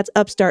 That's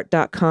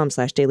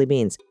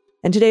upstart.com/dailybeans.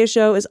 And today's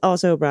show is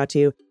also brought to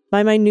you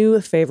by my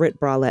new favorite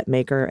bralette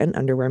maker and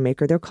underwear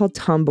maker. They're called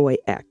Tomboy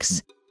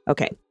X.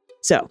 Okay,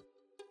 so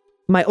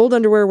my old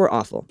underwear were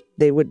awful.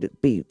 They would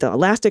be, the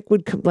elastic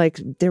would come,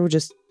 they were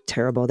just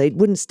terrible. They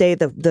wouldn't stay,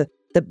 the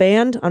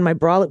band on my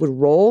bralette would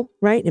roll,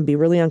 right, and be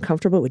really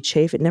uncomfortable. It would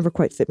chafe. It never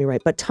quite fit me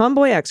right. But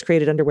Tomboy X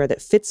created underwear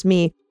that fits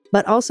me,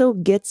 but also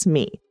gets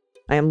me.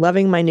 I am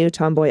loving my new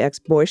Tomboy X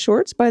boy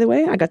shorts, by the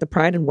way. I got the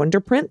Pride and Wonder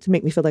print to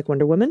make me feel like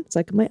Wonder Woman. It's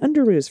like my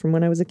underoos from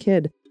when I was a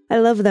kid. I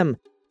love them.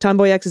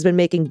 Tomboy X has been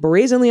making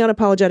brazenly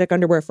unapologetic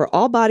underwear for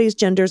all bodies,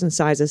 genders, and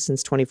sizes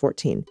since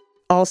 2014.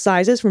 All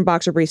sizes, from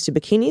boxer briefs to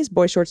bikinis,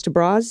 boy shorts to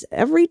bras,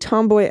 every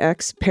Tomboy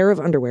X pair of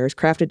underwear is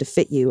crafted to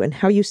fit you and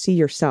how you see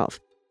yourself.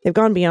 They've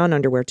gone beyond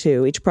underwear,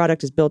 too. Each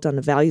product is built on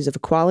the values of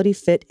equality,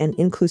 fit, and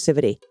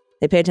inclusivity.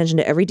 They pay attention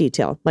to every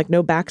detail, like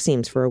no back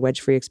seams for a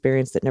wedge-free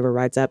experience that never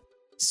rides up.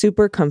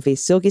 Super comfy,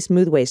 silky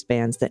smooth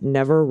waistbands that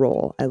never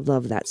roll. I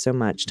love that so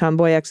much.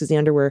 Tomboy X is the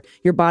underwear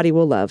your body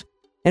will love.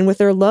 And with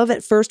their love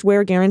at first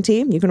wear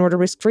guarantee, you can order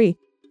risk-free.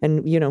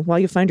 And, while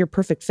you find your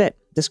perfect fit,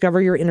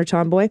 discover your inner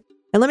tomboy.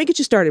 And let me get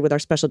you started with our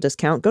special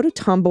discount. Go to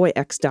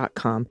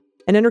tomboyx.com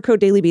and enter code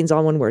DailyBeans,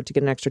 all one word, to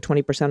get an extra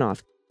 20%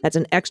 off. That's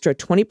an extra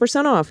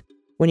 20% off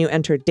when you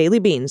enter Daily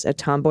Beans at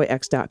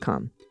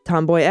tomboyx.com.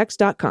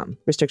 Tomboyx.com.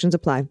 Restrictions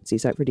apply. See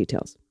site for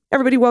details.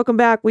 Everybody, welcome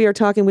back. We are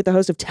talking with the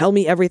host of Tell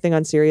Me Everything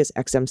on Sirius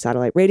XM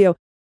Satellite Radio,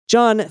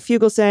 John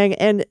Fugelsang.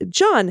 And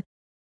John,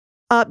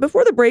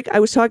 before the break, I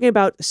was talking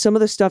about some of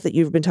the stuff that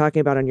you've been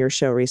talking about on your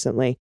show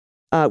recently,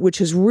 which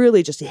has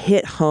really just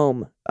hit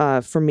home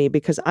for me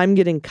because I'm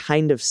getting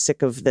kind of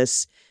sick of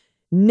this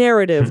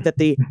narrative that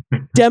the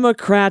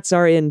Democrats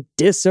are in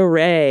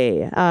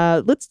disarray.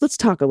 Let's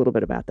talk a little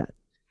bit about that.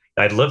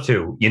 I'd love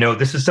to.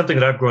 This is something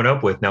that I've grown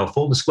up with. Now,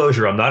 full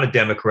disclosure, I'm not a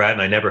Democrat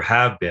and I never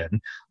have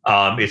been.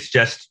 It's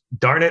just,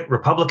 darn it,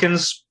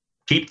 Republicans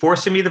keep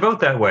forcing me to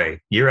vote that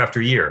way year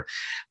after year.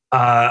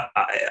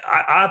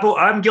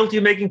 I'm guilty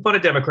of making fun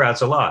of Democrats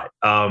a lot.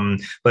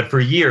 But for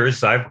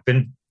years, I've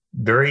been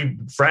very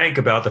frank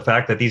about the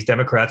fact that these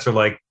Democrats are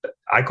like,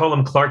 I call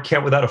them Clark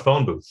Kent without a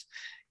phone booth.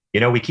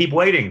 We keep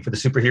waiting for the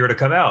superhero to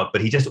come out,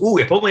 but he just,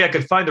 if only I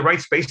could find the right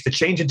space to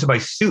change into my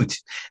suit,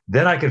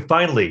 then I could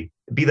finally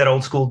be that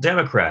old school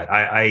Democrat.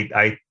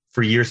 I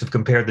for years have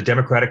compared the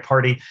Democratic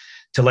Party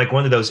to like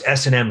one of those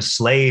S&M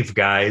slave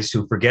guys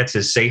who forgets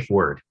his safe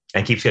word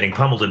and keeps getting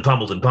pummeled and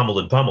pummeled and pummeled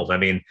and pummeled. I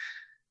mean,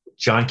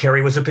 John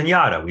Kerry was a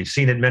piñata. We've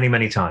seen it many,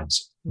 many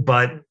times,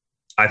 but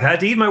I've had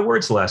to eat my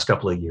words the last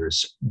couple of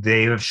years.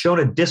 They have shown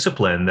a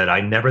discipline that I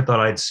never thought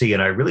I'd see.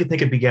 And I really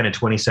think it began in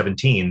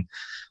 2017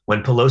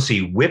 when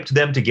Pelosi whipped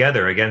them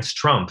together against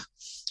Trump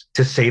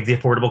to save the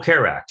Affordable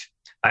Care Act.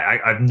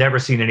 I've never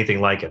seen anything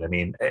like it. I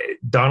mean,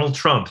 Donald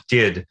Trump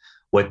did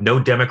what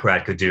no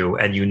Democrat could do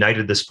and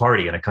united this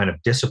party in a kind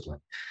of discipline.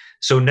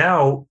 So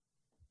now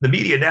the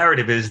media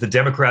narrative is the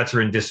Democrats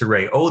are in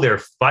disarray. Oh,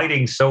 they're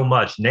fighting so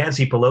much.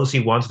 Nancy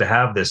Pelosi wants to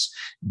have this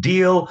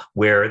deal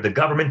where the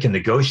government can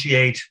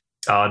negotiate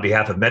on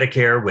behalf of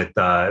Medicare with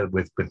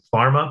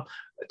pharma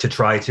to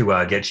try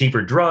to get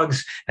cheaper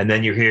drugs. And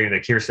then you're hearing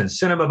that Kyrsten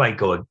Sinema might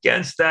go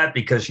against that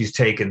because she's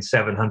taken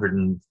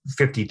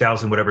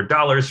 $750,000 whatever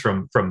dollars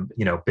from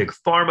big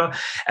pharma.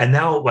 And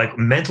now like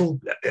medical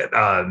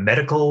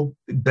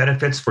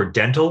benefits for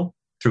dental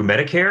through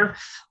Medicare.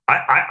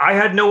 I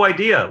had no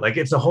idea. Like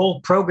it's a whole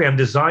program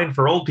designed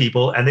for old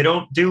people and they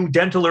don't do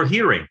dental or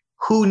hearing.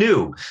 Who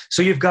knew?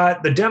 So you've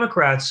got the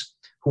Democrats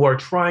who are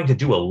trying to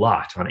do a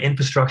lot on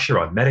infrastructure,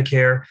 on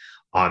Medicare,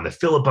 on the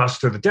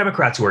filibuster, the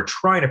Democrats who are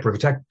trying to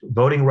protect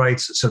voting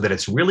rights so that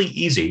it's really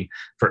easy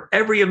for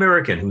every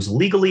American who's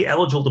legally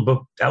eligible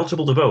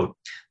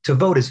to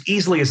vote as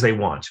easily as they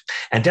want.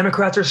 And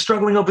Democrats are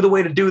struggling over the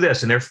way to do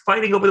this, and they're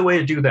fighting over the way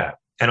to do that.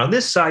 And on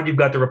this side, you've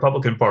got the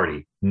Republican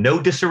Party. No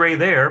disarray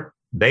there.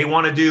 They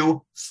want to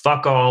do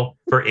fuck all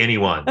for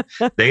anyone.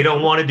 They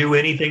don't want to do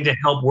anything to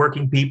help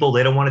working people.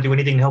 They don't want to do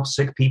anything to help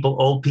sick people,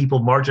 old people,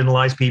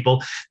 marginalized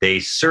people. They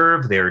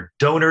serve their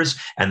donors.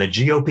 And the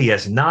GOP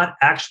has not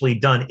actually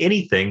done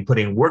anything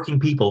putting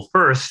working people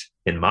first,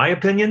 in my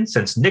opinion,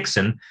 since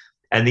Nixon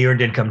and the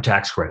earned income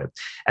tax credit.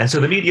 And so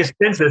the media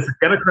spins this. The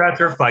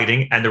Democrats are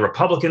fighting and the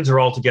Republicans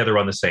are all together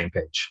on the same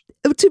page.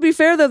 To be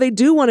fair, though, they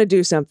do want to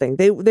do something.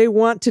 They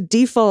want to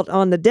default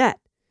on the debt.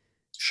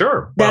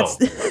 Sure. That's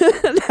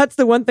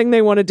the one thing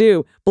they want to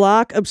do.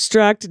 Block,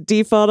 obstruct,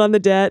 default on the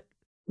debt.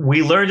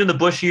 We learned in the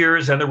Bush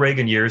years and the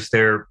Reagan years,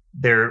 they're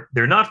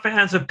not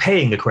fans of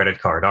paying the credit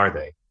card, are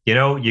they?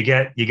 You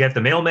get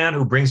the mailman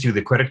who brings you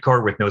the credit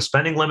card with no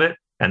spending limit,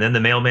 and then the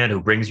mailman who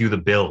brings you the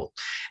bill.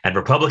 And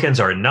Republicans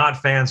are not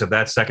fans of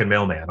that second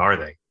mailman, are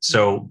they?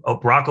 So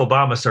Barack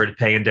Obama started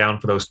paying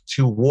down for those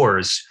two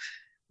wars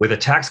with a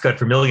tax cut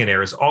for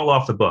millionaires all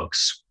off the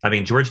books. I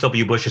mean, George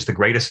W. Bush is the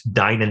greatest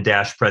dine and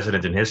dash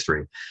president in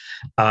history.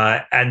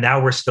 And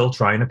now we're still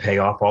trying to pay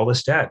off all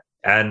this debt.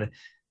 And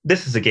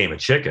this is a game of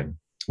chicken.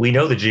 We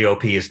know the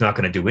GOP is not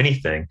going to do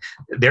anything.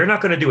 They're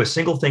not going to do a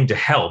single thing to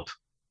help.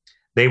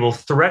 They will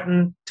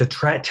threaten to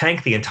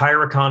tank the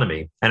entire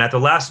economy. And at the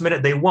last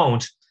minute, they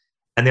won't.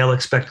 And they'll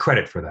expect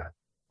credit for that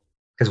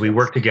because we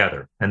work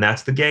together. And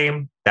that's the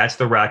game. That's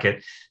the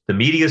racket. The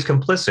media is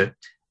complicit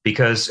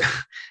because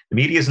the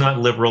media is not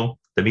liberal.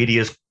 The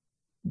media is,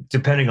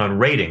 depending on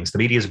ratings, the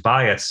media's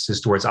bias is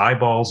towards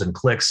eyeballs and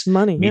clicks.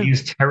 Money. The media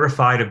is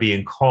terrified of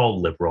being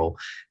called liberal.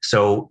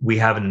 So we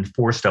have an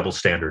enforced double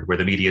standard where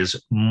the media is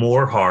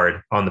more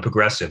hard on the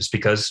progressives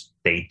because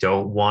they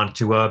don't want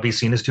to be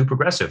seen as too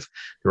progressive.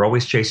 They're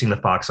always chasing the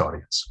Fox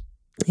audience.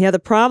 Yeah, the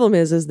problem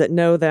is that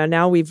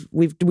now we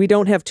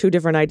don't have two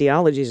different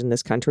ideologies in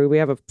this country. We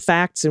have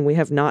facts and we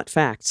have not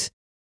facts.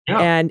 Yeah.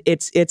 And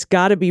it's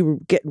got to be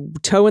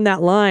toeing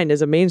that line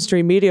as a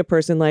mainstream media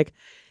person. Like,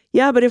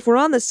 yeah, but if we're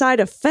on the side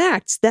of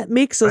facts, that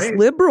makes us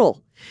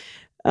liberal.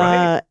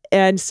 Right.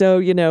 And so,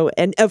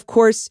 and of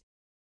course,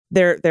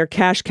 their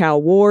cash cow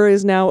war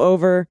is now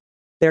over.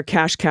 Their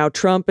cash cow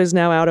Trump is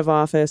now out of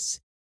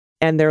office,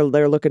 and they're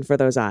looking for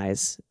those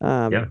eyes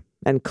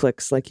and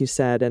clicks, like you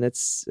said. And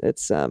it's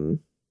the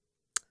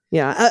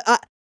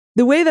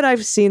way that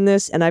I've seen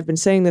this, and I've been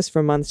saying this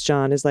for months,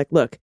 John, is like,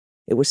 look,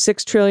 it was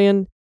 $6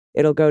 trillion.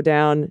 It'll go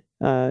down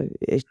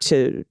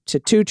to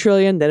 2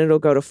 trillion. Then it'll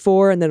go to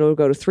 4, and then it'll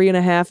go to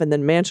 3.5, and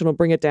then Manchin will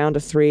bring it down to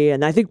 3,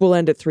 and I think we'll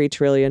end at 3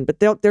 trillion. But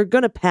they're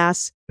going to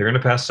pass. They're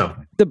going to pass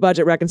something. The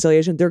budget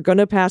reconciliation. They're going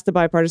to pass the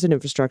bipartisan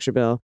infrastructure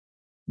bill.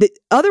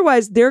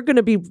 Otherwise, we're going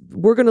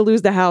to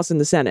lose the House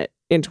and the Senate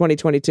in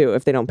 2022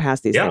 if they don't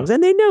pass these things,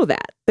 and they know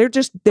that. They're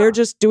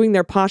just doing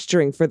their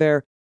posturing for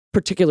their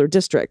particular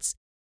districts.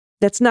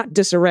 That's not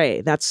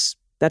disarray. That's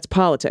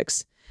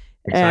politics.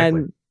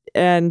 Exactly.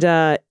 And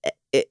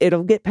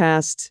it'll get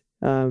passed.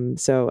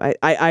 So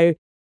I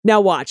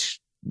now watch.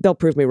 They'll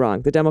prove me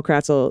wrong. The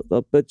Democrats will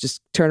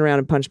just turn around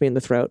and punch me in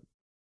the throat.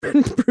 But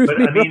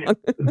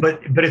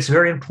it's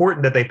very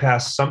important that they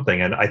pass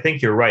something. And I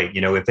think you're right.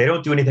 If they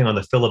don't do anything on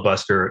the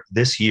filibuster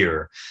this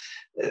year,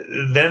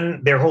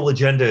 then their whole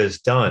agenda is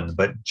done.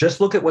 But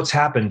just look at what's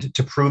happened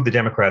to prove the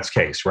Democrats'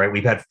 case, right?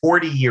 We've had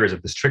 40 years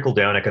of this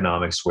trickle-down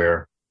economics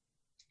where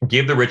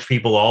give the rich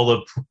people all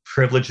the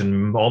privilege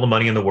and all the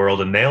money in the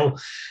world, and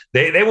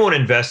they won't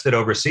invest it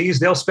overseas.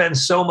 They'll spend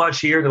so much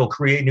here that'll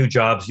create new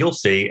jobs. You'll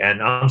see.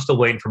 And I'm still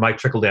waiting for my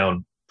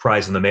trickle-down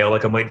prize in the mail,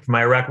 like I'm waiting for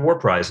my Iraq War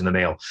prize in the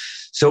mail.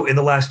 So in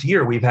the last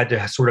year, we've had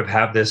to sort of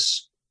have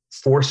this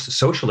forced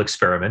social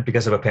experiment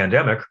because of a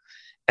pandemic.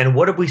 And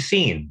what have we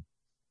seen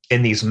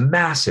in these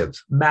massive,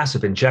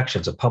 massive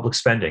injections of public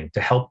spending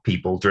to help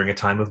people during a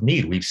time of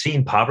need? We've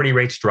seen poverty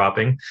rates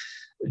dropping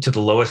to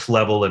the lowest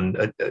level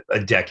in a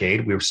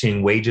decade. We're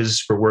seeing wages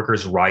for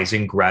workers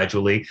rising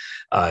gradually.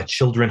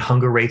 Children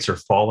hunger rates are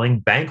falling.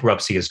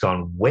 Bankruptcy has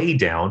gone way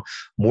down.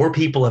 More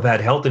people have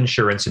had health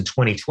insurance in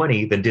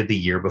 2020 than did the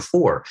year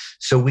before.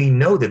 So we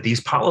know that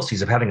these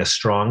policies of having a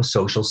strong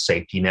social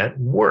safety net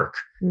work.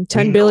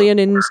 $10 billion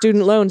in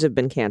student loans have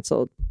been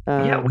canceled.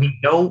 We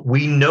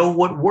know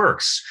what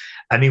works.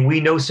 I mean, we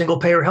know single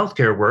payer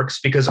healthcare works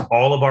because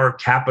all of our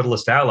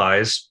capitalist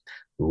allies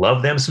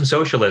love them some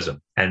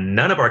socialism. And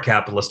none of our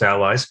capitalist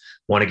allies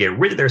want to get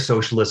rid of their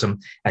socialism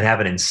and have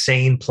an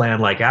insane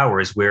plan like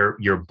ours, where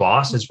your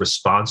boss is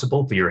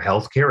responsible for your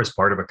health care as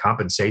part of a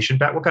compensation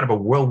pact. What kind of a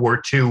World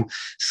War II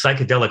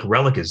psychedelic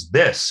relic is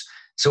this?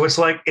 So it's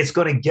like, it's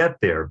going to get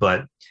there,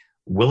 but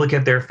will it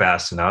get there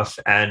fast enough?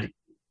 And,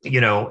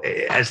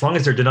 as long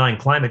as they're denying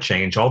climate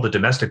change, all the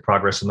domestic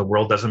progress in the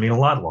world doesn't mean a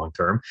lot long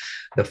term.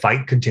 The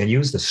fight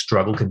continues, the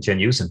struggle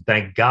continues, and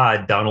thank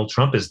God Donald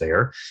Trump is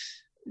there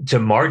to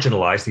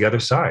marginalize the other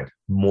side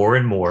more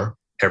and more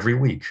every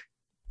week.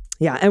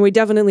 Yeah, and we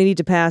definitely need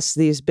to pass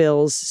these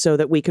bills so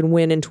that we can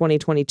win in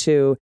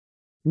 2022,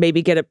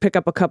 maybe pick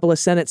up a couple of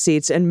Senate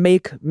seats and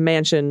make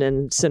Manchin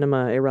and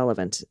cinema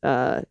irrelevant.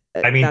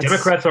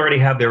 Democrats already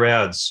have their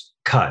ads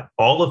cut.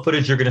 All the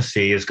footage you're going to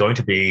see is going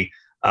to be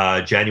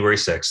January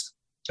 6th.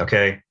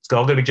 Okay, it's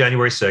all going to be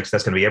January 6th.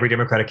 That's going to be every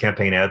Democratic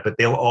campaign ad, but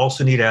they'll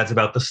also need ads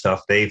about the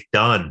stuff they've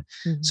done.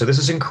 Mm-hmm. So this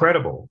is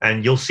incredible.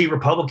 And you'll see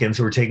Republicans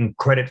who are taking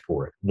credit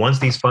for it. Once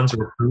these funds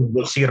are approved,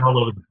 you'll see it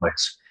all over the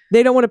place.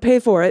 They don't want to pay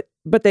for it,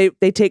 but they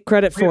take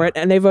credit for it,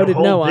 and they voted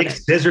no on it.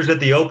 Scissors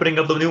at the opening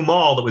of the new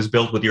mall that was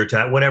built with your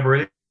tax, whatever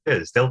it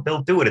is. They'll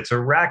do it. It's a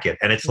racket.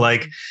 And it's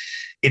like,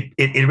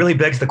 it really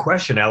begs the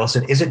question,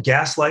 Allison, is it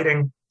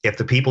gaslighting if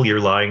the people you're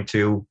lying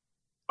to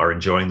are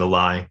enjoying the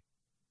lie?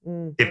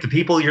 If the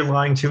people you're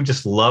lying to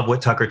just love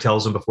what Tucker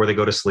tells them before they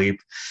go to sleep,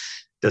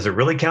 does it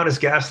really count as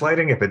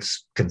gaslighting if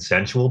it's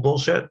consensual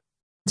bullshit?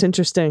 It's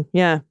interesting.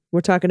 Yeah.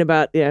 We're talking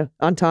about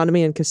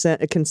autonomy and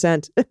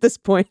consent at this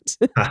point.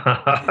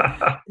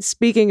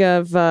 Speaking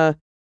of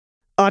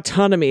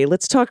autonomy,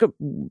 let's talk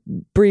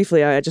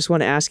briefly. I just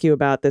want to ask you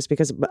about this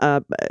because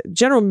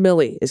General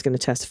Milley is going to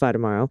testify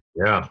tomorrow.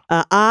 Yeah.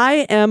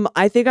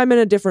 I think I'm in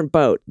a different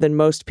boat than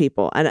most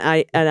people. And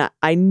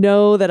I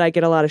know that I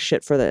get a lot of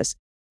shit for this.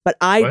 But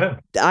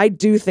I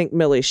do think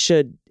Milley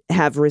should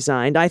have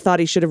resigned. I thought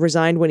he should have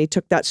resigned when he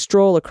took that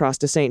stroll across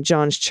to St.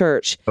 John's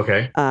Church.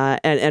 Okay.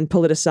 And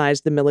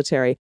politicized the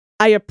military.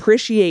 I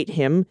appreciate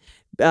him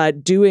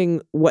doing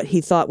what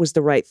he thought was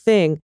the right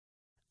thing,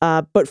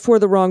 but for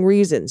the wrong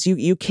reasons.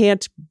 You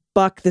can't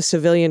buck the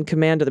civilian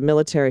command of the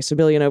military,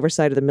 civilian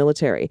oversight of the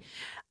military.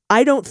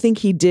 I don't think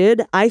he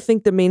did. I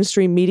think the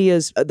mainstream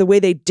media's, the way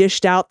they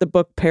dished out the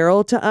book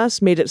Peril to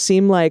us, made it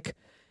seem like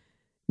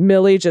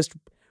Milley just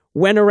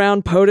went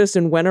around POTUS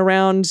and went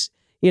around,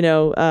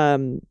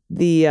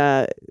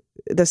 the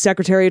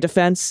Secretary of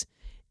Defense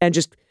and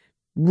just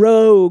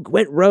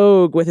went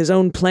rogue with his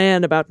own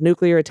plan about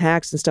nuclear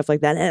attacks and stuff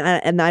like that.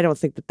 And I don't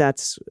think that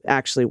that's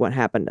actually what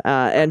happened.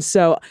 And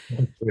so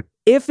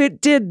if it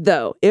did,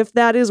 though, if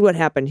that is what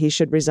happened, he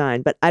should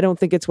resign. But I don't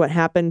think it's what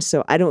happened.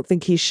 So I don't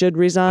think he should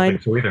resign. I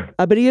don't think so either.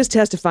 But he is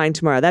testifying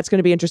tomorrow. That's going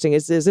to be interesting.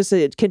 Is this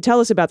can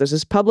tell us about this?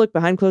 Is this public,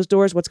 behind closed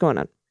doors? What's going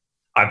on?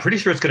 I'm pretty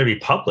sure it's going to be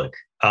public.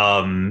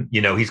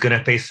 He's going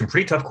to face some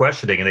pretty tough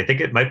questioning, and I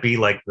think it might be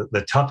like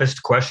the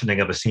toughest questioning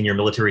of a senior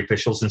military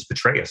official since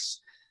Petraeus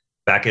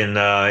back in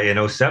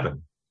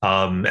 2007.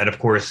 And of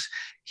course,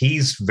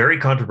 he's very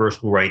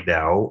controversial right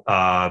now.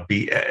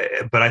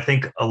 But I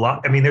think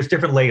there's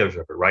different layers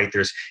of it, right?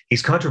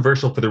 He's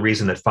controversial for the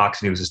reason that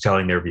Fox News is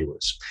telling their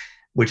viewers,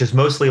 which is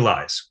mostly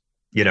lies.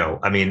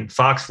 I mean,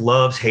 Fox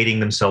loves hating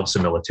themselves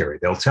in military.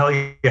 They'll tell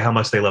you how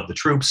much they love the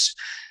troops,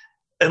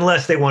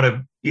 unless they want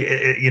to,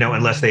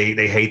 unless they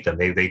hate them.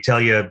 They tell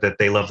you that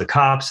they love the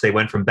cops. They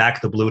went from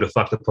back the blue to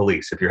fuck the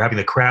police. If you're having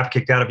the crap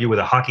kicked out of you with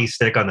a hockey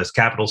stick on this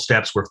Capitol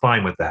steps, we're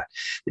fine with that.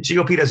 The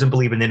GOP doesn't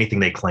believe in anything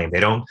they claim.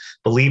 They don't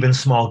believe in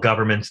small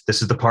government.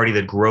 This is the party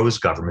that grows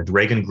government.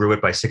 Reagan grew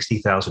it by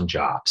 60,000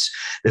 jobs.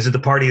 This is the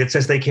party that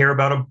says they care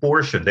about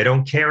abortion. They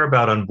don't care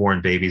about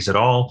unborn babies at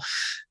all.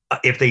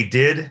 If they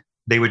did,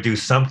 they would do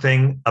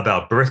something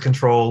about birth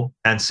control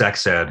and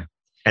sex ed.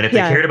 And if they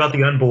cared about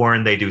the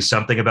unborn, they do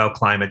something about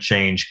climate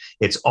change.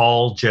 It's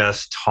all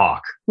just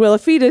talk. Well, a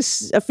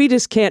fetus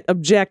can't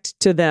object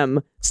to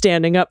them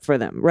standing up for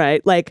them,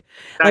 right? Exactly.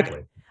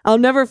 Like I'll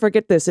never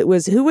forget this. Who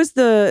was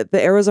the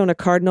Arizona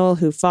Cardinal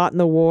who fought in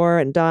the war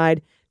and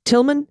died?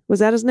 Tillman, was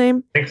that his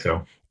name? I think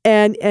so.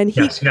 And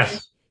he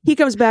yes. He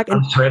comes back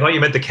and I'm sorry, I thought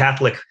you meant the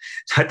Catholic.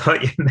 I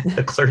thought you meant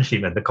the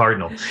clergyman, the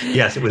cardinal.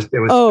 Yes, it was.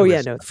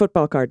 The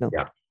football cardinal.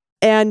 Yeah.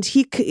 And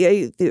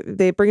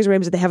they bring his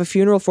name, they have a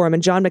funeral for him,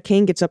 and John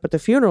McCain gets up at the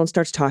funeral and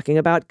starts talking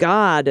about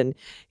God and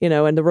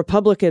the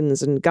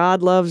Republicans, and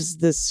God loves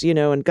this,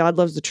 and God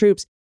loves the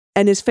troops.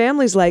 And his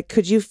family's like,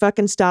 could you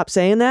fucking stop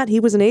saying that? He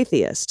was an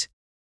atheist.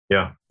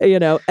 Yeah.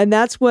 And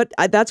that's what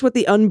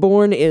the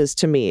unborn is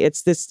to me.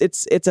 It's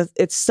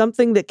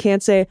something that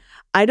can't say,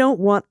 I don't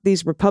want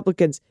these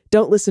Republicans,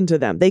 don't listen to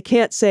them. They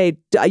can't say,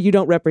 you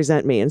don't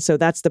represent me. And so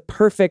that's the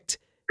perfect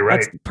Right.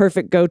 That's the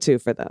perfect go-to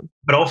for them.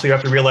 But also you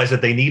have to realize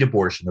that they need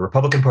abortion. The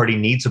Republican Party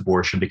needs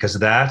abortion because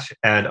that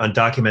and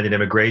undocumented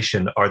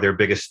immigration are their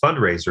biggest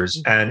fundraisers.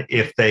 Mm-hmm. And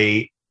if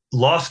they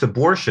lost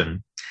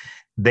abortion,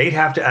 they'd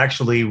have to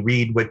actually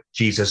read what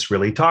Jesus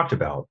really talked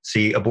about.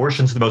 See,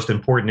 abortion is the most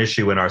important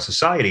issue in our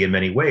society in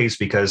many ways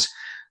because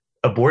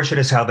abortion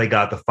is how they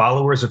got the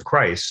followers of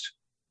Christ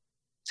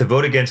to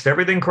vote against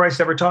everything Christ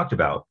ever talked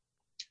about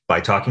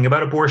by talking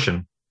about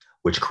abortion,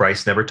 which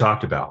Christ never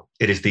talked about.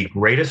 It is the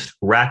greatest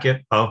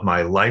racket of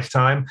my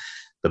lifetime.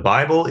 The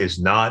Bible is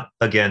not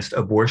against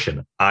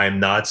abortion. I'm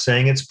not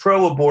saying it's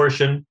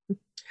pro-abortion.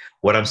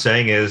 What I'm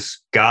saying is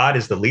God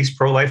is the least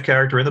pro-life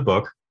character in the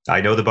book. I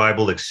know the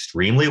Bible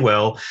extremely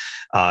well.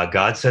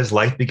 God says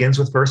life begins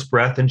with first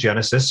breath in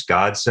Genesis.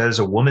 God says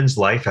a woman's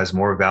life has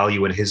more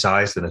value in his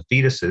eyes than a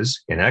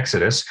fetus's in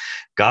Exodus.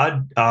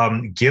 God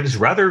gives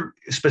rather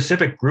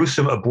specific,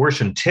 gruesome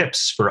abortion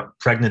tips for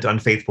pregnant,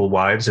 unfaithful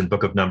wives in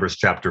Book of Numbers,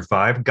 chapter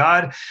 5.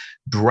 God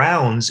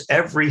drowns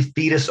every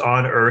fetus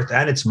on earth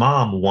and its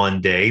mom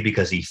one day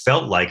because he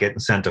felt like it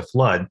and sent a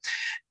flood.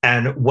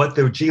 And what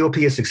the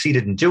GOP has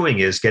succeeded in doing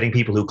is getting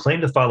people who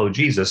claim to follow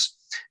Jesus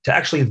to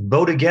actually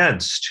vote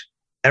against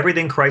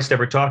everything Christ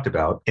ever talked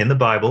about in the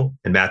Bible.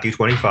 In Matthew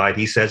 25,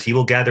 he says he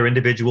will gather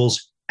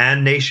individuals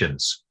and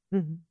nations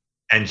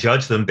and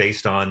judge them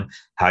based on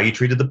how you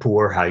treated the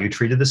poor, how you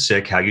treated the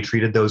sick, how you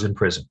treated those in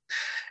prison.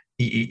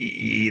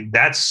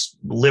 That's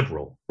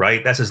liberal,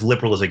 right? That's as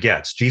liberal as it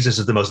gets. Jesus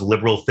is the most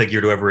liberal figure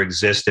to ever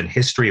exist in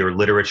history or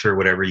literature,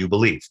 whatever you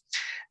believe.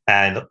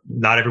 And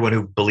not everyone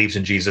who believes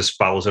in Jesus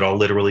follows it all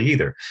literally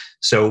either.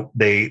 So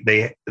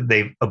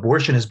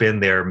abortion has been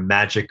their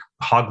magic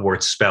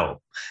Hogwarts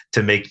spell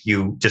to make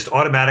you just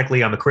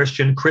automatically, I'm a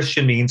Christian.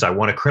 Christian means I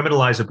want to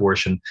criminalize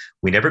abortion.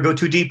 We never go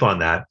too deep on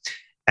that.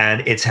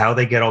 And it's how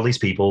they get all these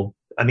people.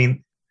 I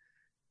mean,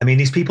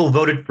 these people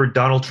voted for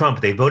Donald Trump.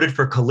 They voted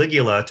for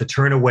Caligula to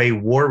turn away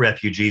war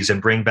refugees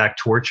and bring back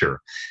torture.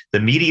 The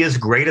media's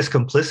greatest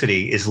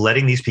complicity is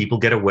letting these people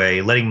get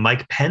away, letting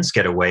Mike Pence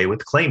get away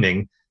with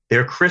claiming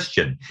they're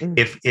Christian.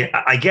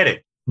 I get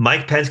it,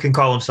 Mike Pence can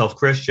call himself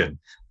Christian,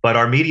 but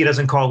our media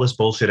doesn't call this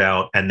bullshit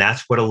out. And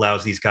that's what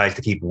allows these guys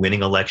to keep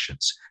winning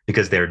elections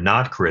because they're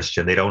not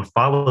Christian. They don't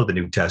follow the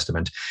New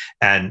Testament.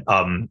 And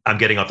I'm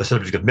getting off the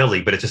subject of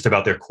Milley, but it's just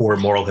about their core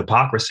moral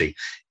hypocrisy.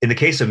 In the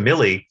case of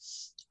Milley,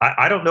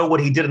 I don't know what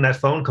he did in that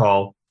phone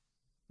call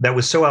that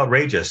was so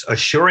outrageous,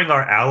 assuring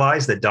our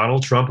allies that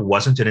Donald Trump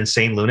wasn't an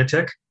insane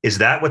lunatic. Is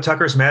that what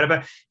Tucker's mad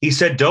about? He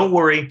said, don't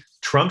worry,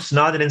 Trump's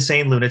not an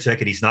insane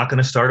lunatic and he's not going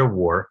to start a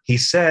war. He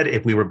said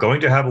if we were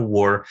going to have a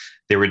war,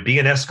 there would be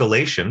an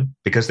escalation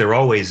because there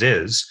always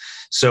is.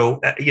 So,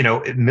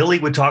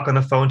 Milley would talk on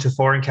the phone to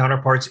foreign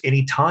counterparts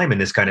anytime in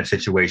this kind of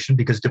situation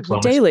because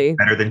diplomacy is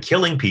better than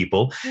killing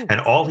people.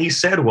 And all he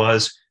said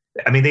was,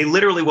 they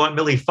literally want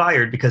Milley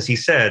fired because he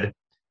said,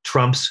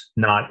 Trump's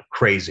not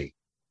crazy.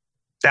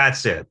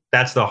 That's it.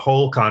 That's the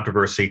whole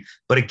controversy.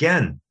 But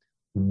again,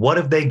 what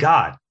have they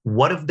got?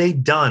 What have they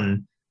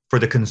done for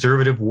the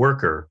conservative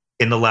worker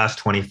in the last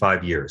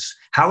 25 years?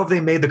 How have they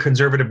made the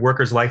conservative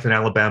worker's life in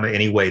Alabama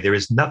anyway? There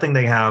is nothing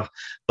they have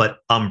but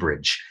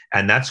umbrage.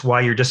 And that's why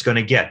you're just going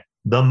to get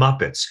the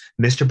Muppets,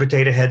 Mr.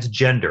 Potato Head's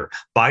gender.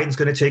 Biden's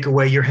going to take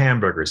away your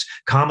hamburgers.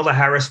 Kamala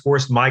Harris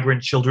forced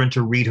migrant children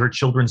to read her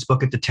children's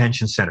book at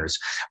detention centers.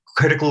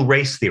 Critical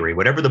race theory,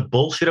 whatever the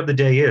bullshit of the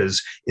day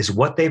is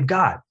what they've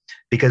got.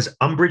 Because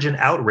umbrage and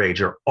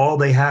outrage are all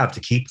they have to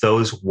keep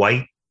those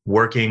white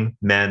working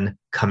men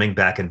coming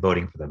back and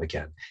voting for them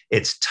again.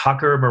 It's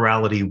Tucker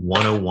morality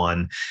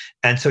 101.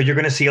 And so you're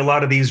going to see a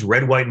lot of these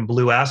red, white, and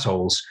blue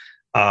assholes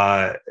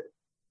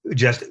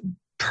just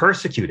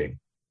persecuting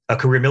a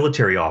career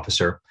military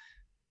officer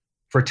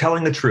for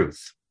telling the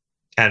truth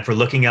and for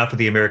looking out for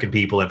the American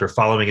people and for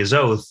following his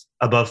oath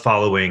above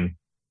following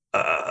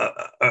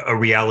a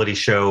reality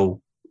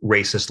show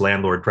racist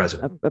landlord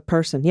president. A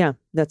person. Yeah,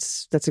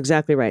 that's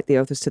exactly right. The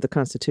oath is to the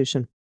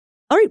Constitution.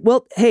 All right.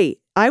 Well, hey,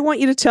 I want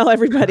you to tell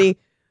everybody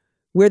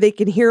where they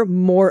can hear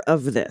more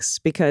of this,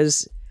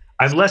 because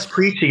I'm less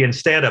preachy in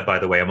stand-up, by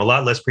the way. I'm a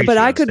lot less preachy. But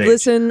I on could stage.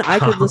 listen. I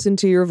could listen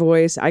to your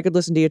voice. I could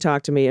listen to you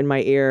talk to me in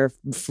my ear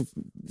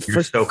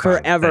You're so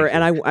kind. forever. Thank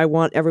And you. I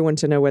want everyone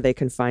to know where they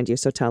can find you.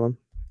 So tell them.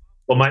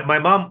 Well, my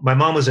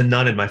mom was a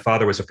nun and my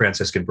father was a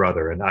Franciscan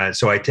brother. And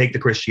so I take the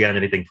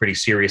Christianity thing pretty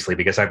seriously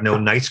because I've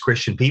known nice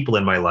Christian people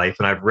in my life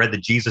and I've read the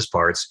Jesus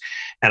parts,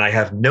 and I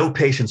have no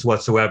patience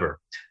whatsoever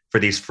for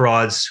these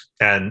frauds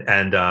and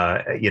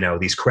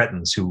these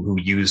cretins who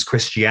use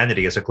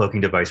Christianity as a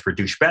cloaking device for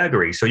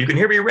douchebaggery. So you can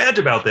hear me rant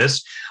about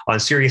this on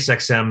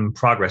SiriusXM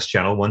Progress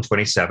Channel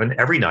 127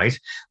 every night,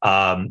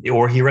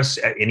 or hear us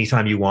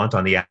anytime you want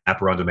on the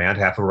app or on demand.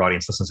 Half of our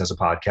audience listens as a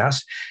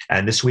podcast.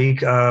 And this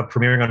week,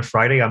 premiering on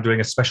Friday, I'm doing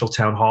a special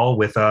town hall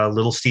with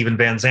little Steven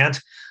Van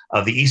Zandt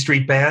of the E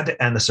Street Band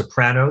and the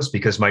Sopranos,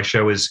 because my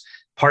show is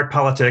part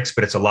politics,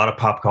 but it's a lot of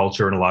pop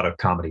culture and a lot of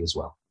comedy as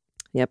well.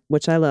 Yep,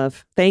 which I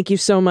love. Thank you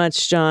so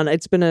much, John.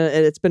 It's been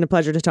a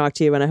pleasure to talk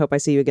to you, and I hope I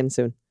see you again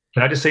soon.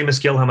 Can I just say, Ms.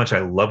 Gill, how much I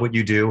love what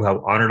you do,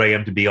 how honored I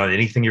am to be on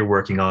anything you're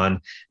working on,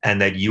 and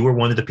that you were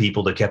one of the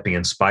people that kept me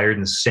inspired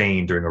and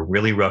sane during a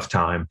really rough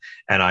time.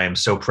 And I am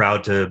so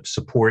proud to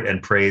support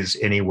and praise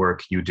any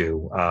work you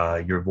do.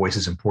 Your voice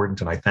is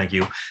important, and I thank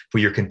you for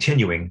your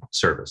continuing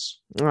service.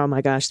 Oh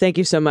my gosh, thank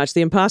you so much.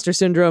 The imposter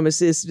syndrome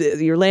is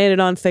you're laying it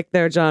on thick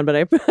there, John, but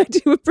I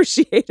do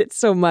appreciate it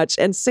so much.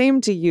 And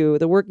same to you.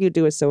 The work you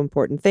do is so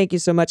important. Thank you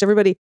so much.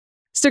 Everybody,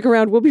 stick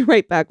around. We'll be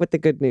right back with the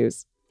good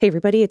news. Hey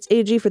everybody, it's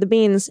AG for the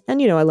beans,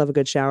 and I love a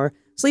good shower.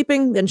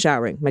 Sleeping and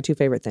showering, my two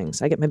favorite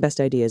things. I get my best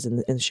ideas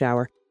in the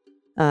shower.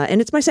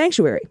 And it's my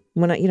sanctuary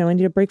when I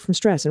need a break from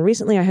stress. And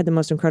recently I had the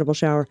most incredible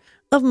shower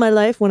of my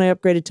life when I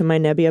upgraded to my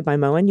Nebbia by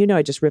Moen.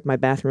 I just ripped my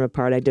bathroom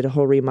apart. I did a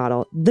whole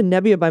remodel. The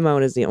Nebbia by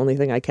Moen is the only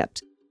thing I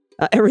kept.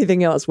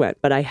 Everything else went,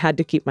 but I had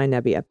to keep my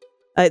Nebbia.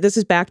 This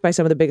is backed by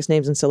some of the biggest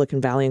names in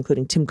Silicon Valley,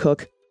 including Tim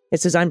Cook.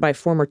 It's designed by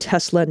former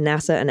Tesla,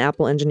 NASA, and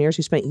Apple engineers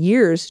who spent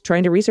years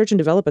trying to research and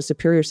develop a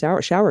superior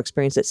shower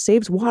experience that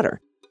saves water.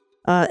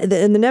 And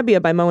the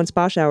Nebbia by Moen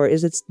Spa Shower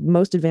is its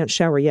most advanced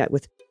shower yet,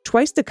 with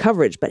twice the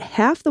coverage but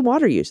half the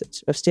water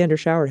usage of standard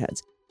shower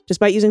heads.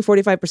 Despite using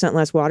 45%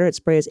 less water, its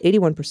spray is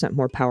 81%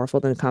 more powerful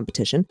than the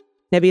competition.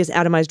 Nebbia's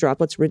atomized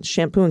droplets rinse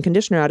shampoo and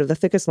conditioner out of the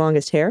thickest,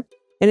 longest hair,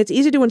 and it's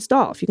easy to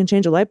install. If you can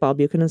change a light bulb,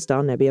 you can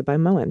install Nebbia by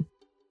Moen.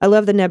 I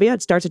love the Nebbia.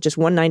 It starts at just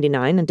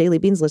 $1.99, and Daily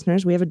Beans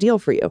listeners, we have a deal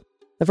for you.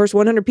 The first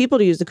 100 people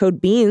to use the code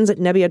BEANS at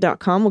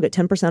Nebbia.com will get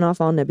 10% off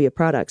all Nebbia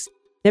products.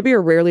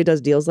 Nebbia rarely does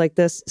deals like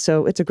this,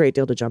 so it's a great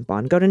deal to jump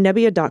on. Go to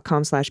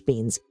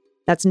Nebbia.com/beans.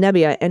 That's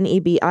Nebbia,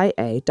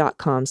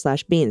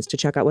 Nebia.com/beans to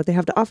check out what they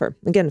have to offer.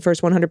 Again, the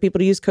first 100 people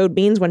to use code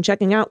BEANS when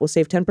checking out will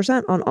save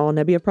 10% on all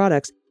Nebbia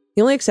products.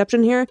 The only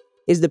exception here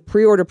is the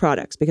pre-order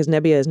products, because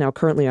Nebbia is now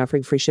currently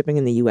offering free shipping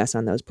in the US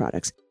on those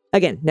products.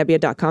 Again,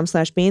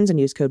 Nebbia.com/beans and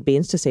use code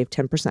BEANS to save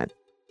 10%.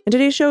 And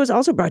today's show is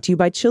also brought to you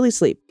by Chili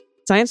Sleep.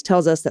 Science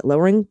tells us that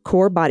lowering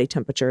core body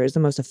temperature is the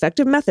most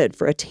effective method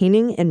for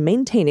attaining and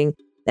maintaining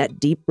that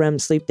deep REM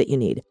sleep that you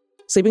need.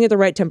 Sleeping at the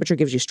right temperature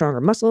gives you stronger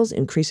muscles,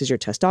 increases your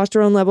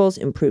testosterone levels,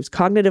 improves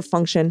cognitive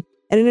function,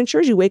 and it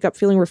ensures you wake up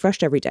feeling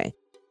refreshed every day.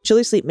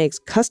 Chili Sleep makes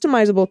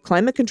customizable,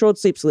 climate-controlled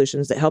sleep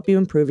solutions that help you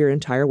improve your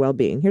entire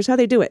well-being. Here's how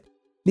they do it.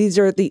 These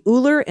are the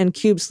Uller and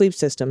Cube sleep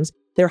systems.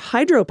 They're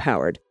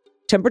hydro-powered,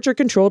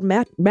 temperature-controlled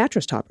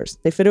mattress toppers.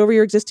 They fit over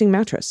your existing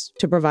mattress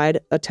to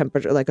provide a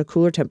temperature, like a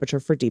cooler temperature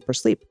for deeper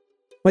sleep.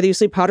 Whether you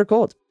sleep hot or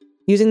cold,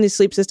 using these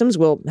sleep systems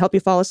will help you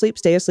fall asleep,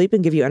 stay asleep,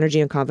 and give you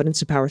energy and confidence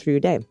to power through your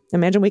day.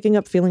 Imagine waking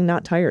up feeling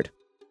not tired.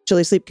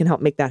 Chili Sleep can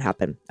help make that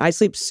happen. I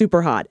sleep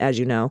super hot, as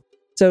you know,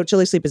 so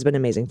Chili Sleep has been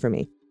amazing for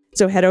me.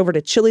 So head over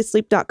to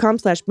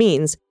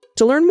chilisleep.com/beans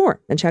to learn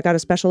more and check out a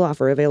special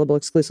offer available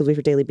exclusively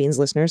for Daily Beans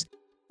listeners,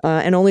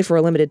 and only for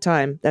a limited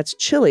time. That's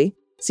Chili,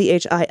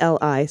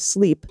 CHILI,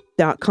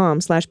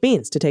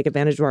 sleep.com/beans to take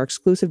advantage of our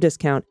exclusive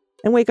discount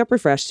and wake up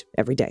refreshed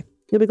every day.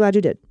 You'll be glad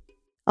you did.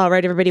 All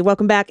right, everybody,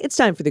 welcome back. It's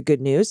time for the good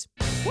news.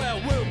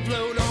 Well, we'll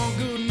float on,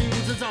 good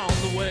news is on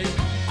the way.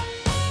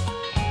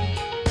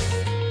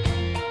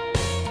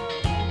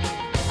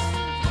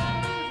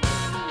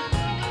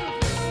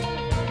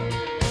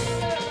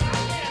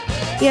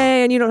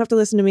 Yay, and you don't have to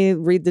listen to me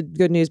read the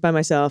good news by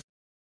myself.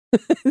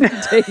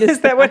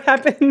 Is that what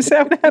happened? Is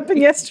that what happened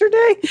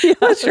yesterday? Yeah.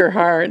 Bless your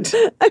heart.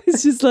 I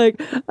was just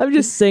like, I'm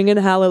just singing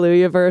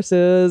hallelujah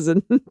verses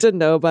and to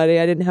nobody.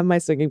 I didn't have my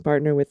singing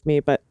partner with me,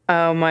 but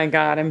Oh my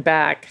God, I'm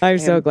back. I'm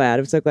so glad.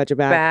 I'm so glad you're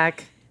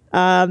back.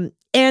 And,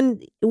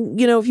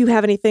 if you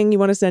have anything you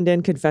want to send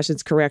in,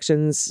 confessions,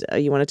 corrections,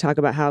 you want to talk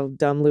about how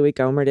dumb Louis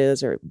Gohmert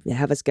is, or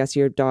have us guess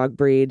your dog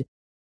breed,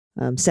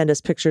 send us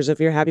pictures of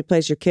your happy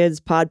place, your kids,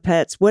 pod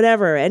pets,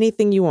 whatever,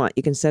 anything you want,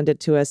 you can send it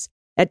to us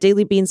at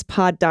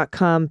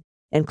dailybeanspod.com.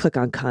 and click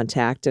on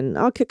contact. And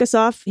I'll kick us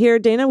off here,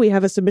 Dana. We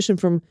have a submission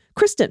from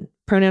Kristen,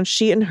 pronouns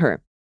she and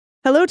her.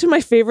 Hello to my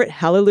favorite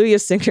Hallelujah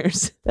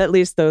singers, at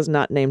least those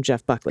not named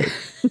Jeff Buckley.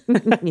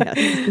 Yeah,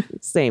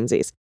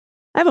 samesies.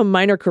 I have a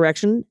minor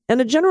correction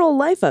and a general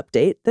life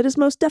update that is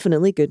most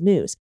definitely good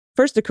news.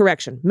 First, a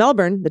correction.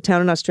 Melbourne, the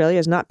town in Australia,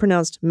 is not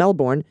pronounced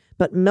Melbourne,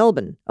 but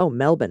Melbourne. Oh,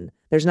 Melbourne.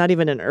 There's not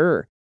even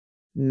an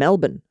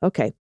Melbourne.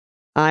 Okay.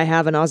 I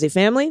have an Aussie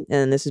family,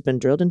 and this has been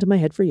drilled into my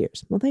head for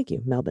years. Well, thank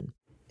you, Melbourne.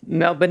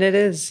 Melbourne it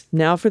is.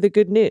 Now for the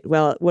good news.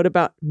 Well, what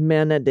about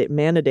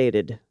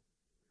mandated?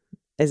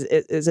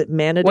 Is it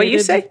mandated? What you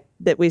say?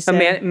 That we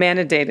say?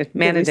 Mandated.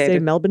 That we say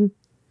Melbourne?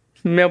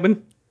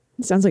 Melbourne.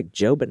 It sounds like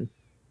Jobin.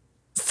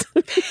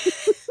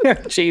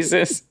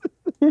 Jesus.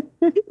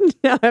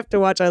 Now I have to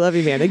watch I Love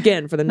You Man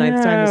again for the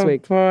 9th time this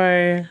week.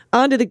 Boy.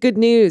 On to the good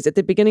news. At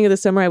the beginning of the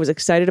summer, I was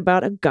excited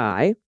about a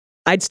guy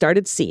I'd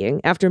started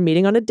seeing after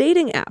meeting on a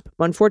dating app.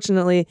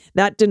 Unfortunately,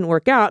 that didn't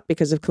work out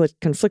because of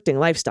conflicting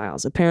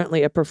lifestyles.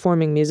 Apparently, a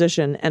performing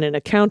musician and an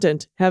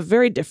accountant have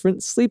very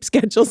different sleep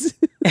schedules.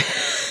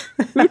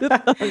 Who'd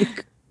have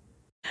thunk?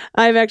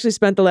 I've actually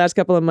spent the last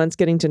couple of months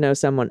getting to know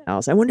someone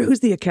else. I wonder who's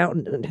the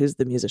accountant and who's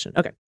the musician.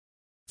 Okay.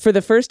 For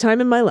the first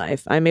time in my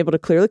life, I'm able to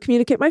clearly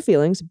communicate my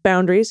feelings,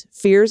 boundaries,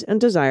 fears, and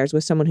desires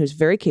with someone who's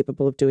very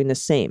capable of doing the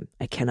same.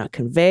 I cannot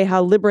convey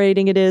how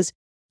liberating it is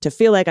to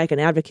feel like I can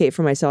advocate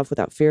for myself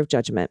without fear of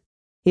judgment.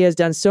 He has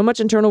done so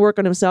much internal work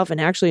on himself and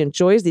actually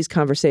enjoys these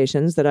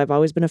conversations that I've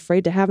always been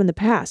afraid to have in the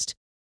past.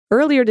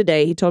 Earlier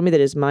today, he told me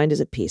that his mind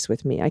is at peace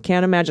with me. I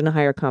can't imagine a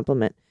higher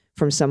compliment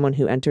from someone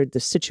who entered the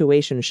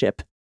situationship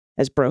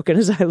as broken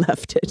as I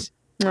left it.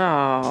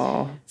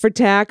 Oh. For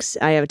tax,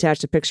 I have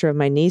attached a picture of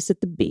my niece at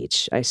the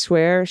beach. I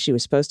swear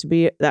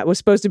that was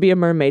supposed to be a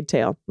mermaid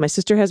tale. My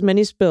sister has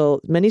many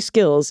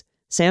skills.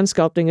 Sand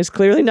sculpting is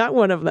clearly not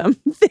one of them.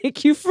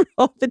 Thank you for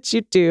all that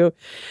you do,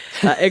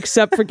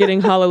 except for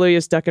getting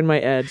Hallelujah stuck in my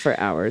head for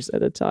hours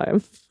at a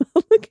time.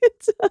 Look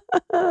at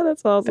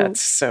that's awesome.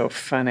 That's so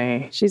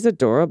funny. She's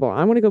adorable.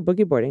 I want to go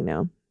boogie boarding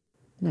now.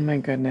 Oh my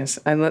goodness.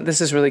 This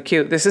is really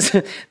cute. This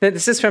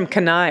is from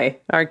Kanai,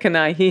 our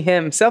Kanai, he,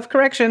 him.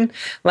 Self-correction.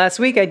 Last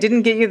week, I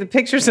didn't get you the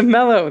pictures of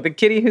Mello, the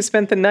kitty who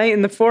spent the night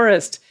in the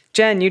forest.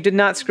 Jen, you did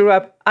not screw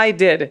up. I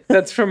did.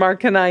 That's from our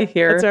Kanai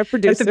here. That's our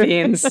producer. At the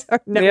Beans.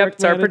 Yep,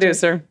 it's our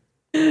producer.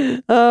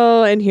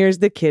 Oh, and here's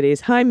the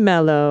kitties. Hi,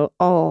 Mello.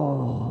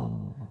 Oh.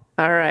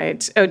 All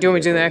right. Oh, do you want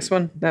me to do the next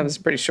one? That was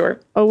pretty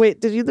short. Oh, wait.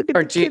 Did you look at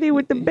the kitty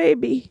with the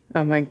baby?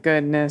 Oh, my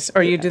goodness.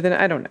 Or you do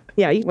I don't know.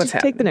 Yeah, you just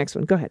take the next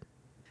one. Go ahead.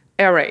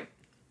 All right.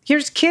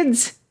 Here's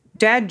kids'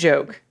 dad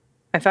joke.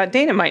 I thought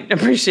Dana might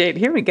appreciate.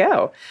 Here we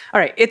go.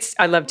 All right.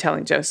 I love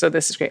telling jokes, so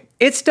this is great.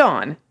 It's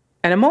dawn,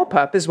 and a mole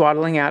pup is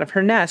waddling out of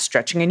her nest,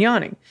 stretching and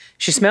yawning.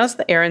 She smells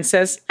the air and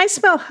says, "I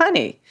smell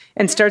honey,"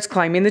 and starts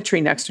climbing the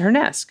tree next to her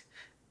nest.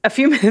 A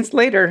few minutes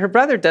later, her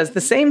brother does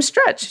the same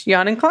stretch,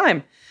 yawn and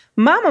climb.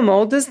 Mama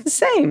mole does the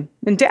same,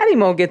 and Daddy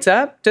mole gets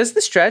up, does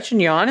the stretch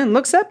and yawn, and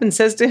looks up and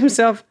says to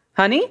himself,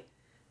 "Honey,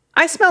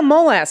 I smell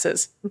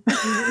molasses."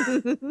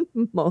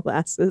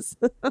 Molasses.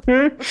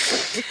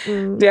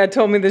 Dad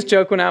told me this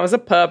joke when I was a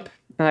pup,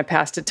 and I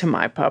passed it to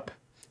my pup.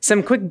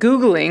 Some quick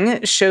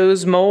Googling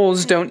shows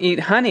moles don't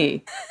eat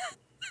honey,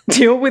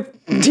 deal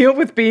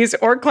with bees,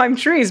 or climb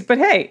trees. But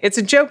hey, it's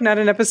a joke, not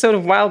an episode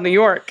of Wild New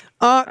York.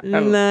 Oh,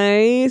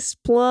 nice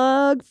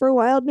plug for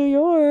Wild New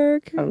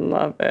York. I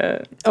love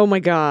it. Oh my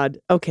God.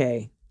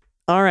 Okay.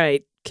 All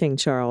right, King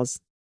Charles.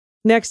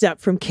 Next up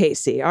from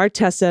Casey, our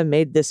Tessa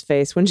made this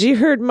face when she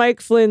heard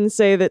Mike Flynn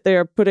say that they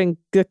are putting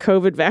the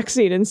COVID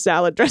vaccine in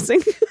salad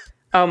dressing.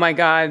 Oh my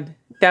God.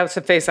 That was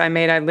the face I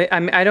made.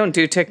 I don't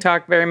do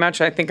TikTok very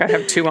much. I think I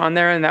have 2 on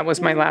there, and that was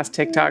my last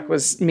TikTok,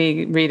 was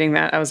me reading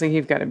that. I was like,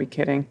 you've got to be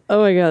kidding. Oh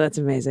my God, that's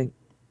amazing.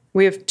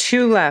 We have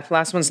 2 left.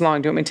 Last one's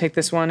long. Do you want me to take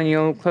this one and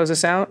you'll close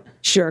us out?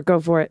 Sure, go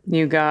for it.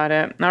 You got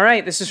it. All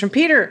right, this is from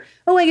Peter.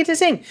 Oh, I get to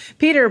sing.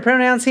 Peter,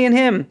 pronouns he and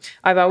him.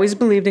 I've always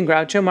believed in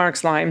Groucho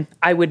Marx line,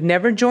 "I would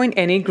never join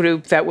any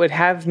group that would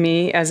have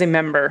me as a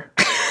member."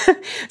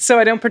 So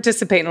I don't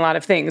participate in a lot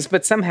of things,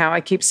 but somehow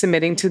I keep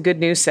submitting to good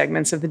news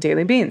segments of the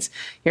Daily Beans.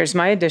 Here's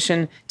my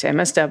addition to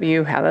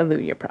MSW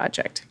Hallelujah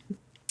Project.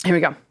 Here we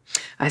go.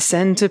 I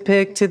sent a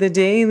pic to the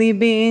Daily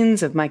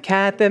Beans of my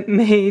cat that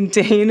made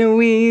Dana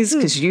wheeze,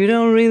 'cause you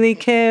don't really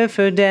care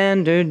for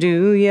dander,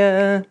 do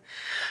ya?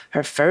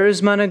 Her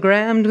fur's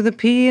monogrammed with a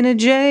P and a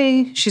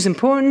J. She's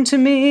important to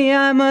me,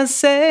 I must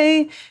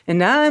say,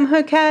 and I'm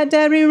her cat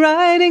dad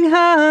rewriting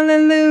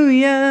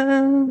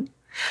hallelujah.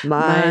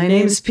 My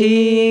name's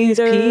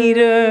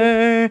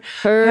Peter.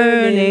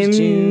 Her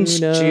name's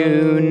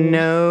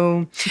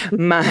Juno.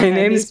 My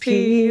name's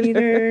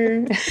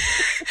Peter.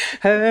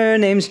 Her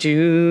name's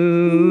Juno.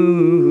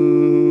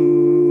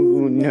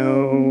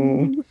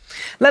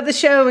 Love the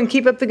show and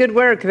keep up the good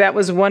work. That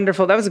was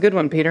wonderful. That was a good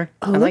one, Peter.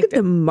 Oh, look at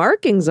the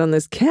markings on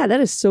this cat.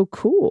 That is so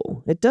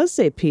cool. It does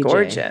say PJ.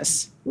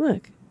 Gorgeous.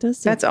 Look.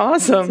 That's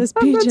awesome. It says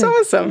PJ. That's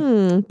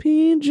awesome.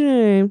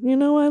 PJ. You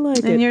know, I like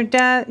it. And your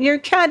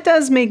cat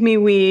does make me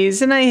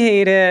wheeze, and I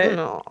hate it.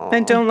 Aww.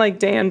 I don't like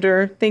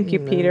dander. Thank you,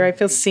 Peter. I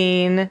feel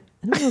seen.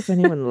 I don't know if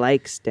anyone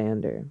likes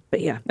Stander,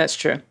 but yeah. That's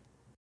true.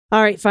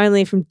 All right,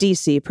 finally from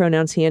DC,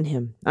 pronouns he and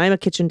him. I'm a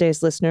Kitchen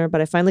Days listener,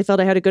 but I finally felt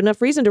I had a good enough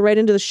reason to write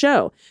into the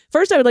show.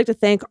 First, I would like to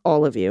thank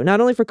all of you,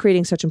 not only for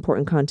creating such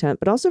important content,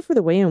 but also for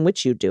the way in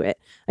which you do it.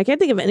 I can't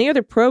think of any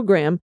other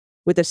program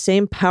with the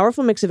same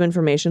powerful mix of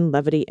information,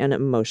 levity, and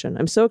emotion.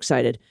 I'm so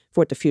excited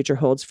for what the future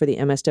holds for the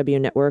MSW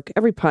network.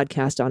 Every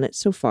podcast on it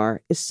so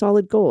far is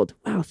solid gold.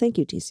 Wow, thank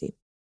you, DC.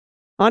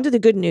 On to the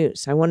good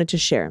news I wanted to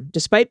share.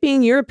 Despite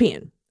being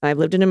European, I've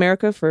lived in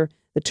America for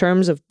the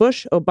terms of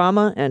Bush,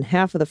 Obama, and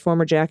half of the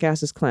former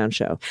Jackass's clown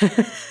show.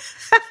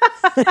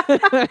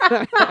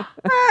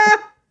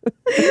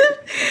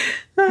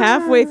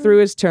 Halfway through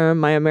his term,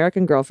 my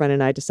American girlfriend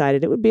and I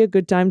decided it would be a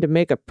good time to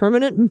make a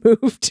permanent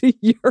move to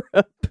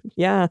Europe.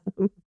 Yeah.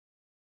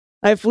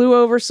 I flew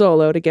over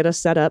solo to get us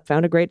set up,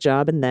 found a great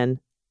job, and then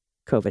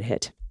COVID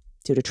hit.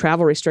 Due to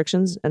travel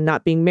restrictions and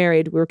not being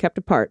married, we were kept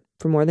apart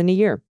for more than a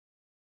year.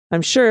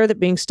 I'm sure that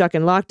being stuck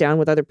in lockdown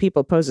with other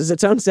people poses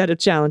its own set of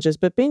challenges,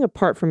 but being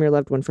apart from your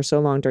loved one for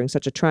so long during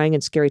such a trying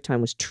and scary time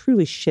was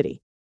truly shitty.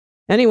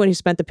 Anyone who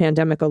spent the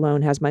pandemic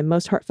alone has my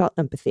most heartfelt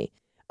empathy.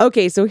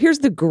 Okay, so here's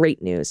the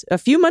great news. A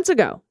few months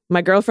ago,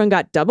 my girlfriend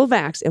got double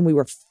vaxxed and we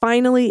were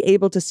finally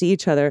able to see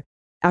each other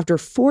after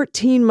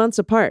 14 months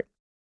apart.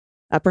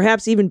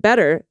 Perhaps even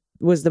better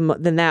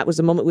than that was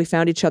the moment we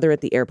found each other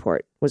at the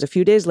airport. It was a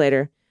few days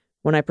later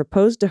when I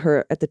proposed to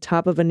her at the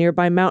top of a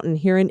nearby mountain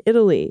here in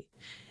Italy.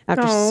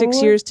 After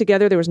 6 years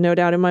together, there was no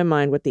doubt in my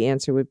mind what the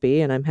answer would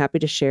be, and I'm happy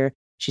to share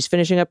she's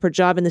finishing up her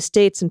job in the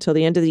States until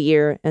the end of the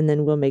year, and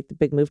then we'll make the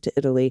big move to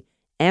Italy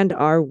and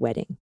our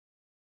wedding.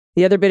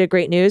 The other bit of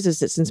great news is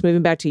that since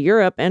moving back to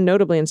Europe, and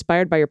notably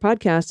inspired by your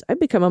podcast, I've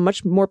become a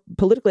much more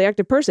politically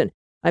active person.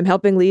 I'm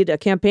helping lead a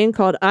campaign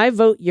called I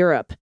Vote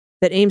Europe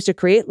that aims to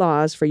create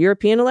laws for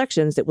European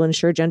elections that will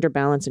ensure gender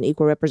balance and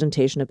equal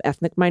representation of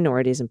ethnic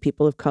minorities and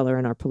people of color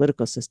in our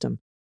political system.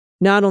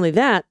 Not only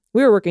that,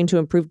 we are working to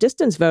improve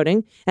distance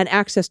voting and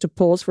access to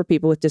polls for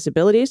people with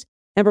disabilities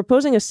and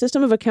proposing a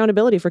system of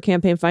accountability for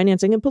campaign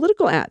financing and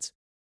political ads.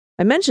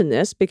 I mention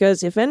this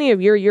because if any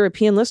of your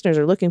European listeners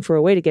are looking for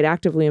a way to get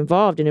actively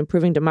involved in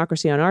improving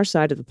democracy on our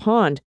side of the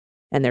pond,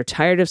 and they're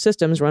tired of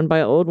systems run by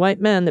old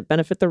white men that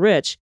benefit the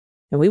rich,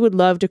 and we would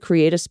love to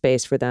create a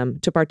space for them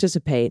to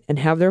participate and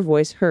have their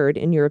voice heard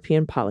in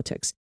European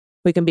politics.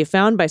 We can be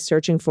found by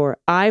searching for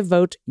I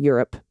Vote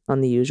Europe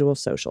on the usual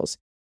socials.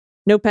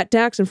 No pet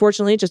tax,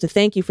 unfortunately, just a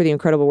thank you for the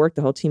incredible work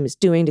the whole team is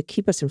doing to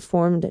keep us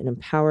informed and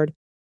empowered.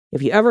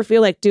 If you ever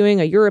feel like doing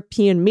a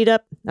European meetup,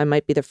 may I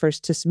be the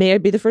first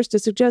to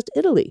suggest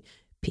Italy.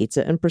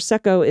 Pizza and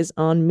Prosecco is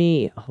on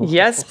me. Oh,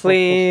 Yes,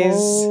 please.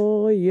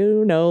 Oh,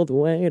 you know the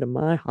way to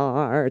my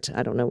heart.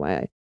 I don't know why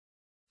I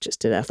just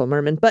did Ethel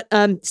Merman. But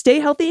stay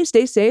healthy,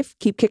 stay safe,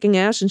 keep kicking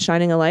ass and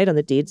shining a light on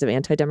the deeds of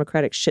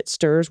anti-democratic shit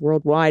stirrers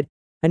worldwide.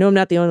 I know I'm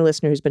not the only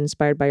listener who's been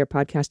inspired by your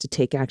podcast to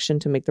take action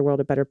to make the world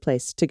a better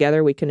place.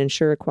 Together, we can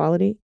ensure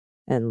equality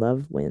and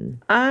love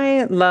win.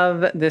 I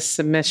love this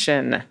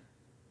submission.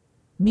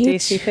 Me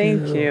Daisy, too.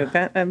 thank you.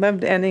 I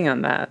loved ending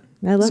on that.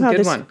 I love It's a how good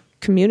this one.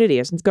 community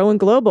is. It's going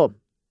global.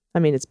 I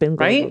mean, it's been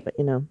global, Right? but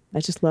I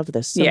just love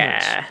this so Yeah.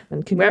 much. And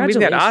We've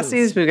congratulations. got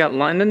Aussies, we've got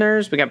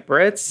Londoners, we got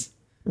Brits.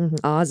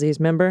 Mhm. Aussies,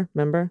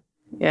 remember?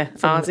 Yeah,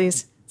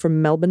 Aussies.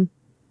 From Melbourne,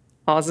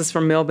 Aussies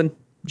from Melbourne.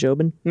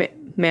 Jobin,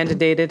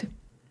 Mandated.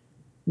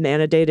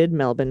 Manadated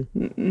Melbourne.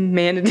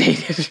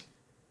 Mandated.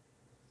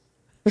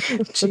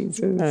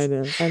 Jesus.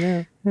 I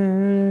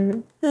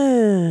know.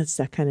 It's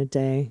that kind of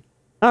day.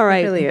 All It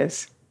right. really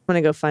is. I'm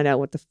going to go find out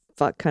what the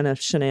fuck kind of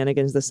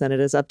shenanigans the Senate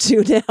is up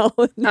to now.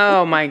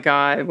 Oh my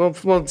God.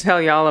 We'll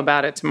tell you all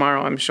about it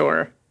tomorrow, I'm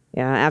sure.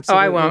 Yeah, Oh,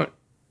 absolutely. I won't.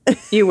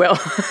 You will.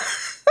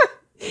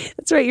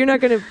 That's right. You're not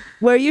going to,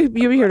 well, you'll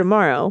be here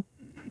tomorrow,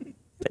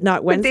 but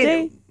not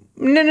Wednesday?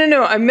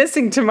 No. I'm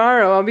missing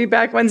tomorrow. I'll be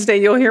back Wednesday.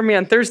 You'll hear me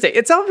on Thursday.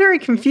 It's all very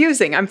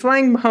confusing. I'm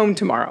flying home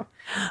tomorrow.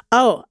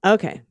 Oh,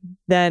 okay.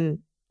 Then,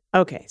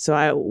 okay.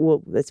 So we'll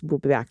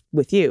be back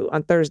with you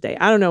on Thursday.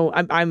 I don't know.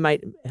 I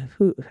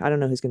don't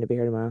know who's going to be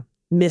here tomorrow.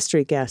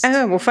 Mystery guest.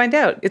 Oh, we'll find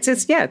out. It's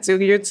going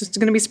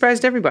to be a surprise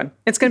to everyone.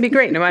 It's going to be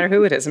great, no matter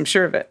who it is. I'm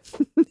sure of it.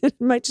 It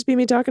might just be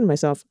me talking to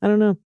myself. I don't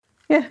know.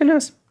 Yeah, who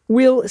knows?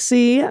 We'll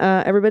see,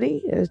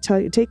 everybody.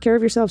 Take care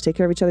of yourselves, take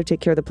care of each other, take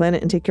care of the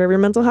planet, and take care of your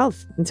mental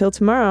health. Until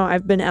tomorrow,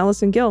 I've been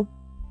Allison Gill.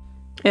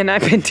 And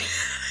I've been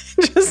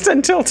just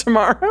until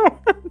tomorrow.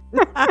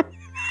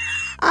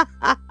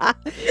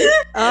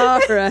 All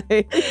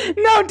right.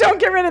 No, don't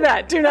get rid of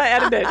that. Do not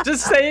edit it.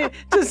 Just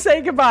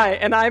say goodbye.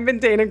 And I've been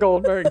Dana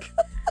Goldberg.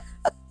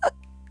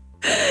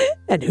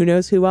 And who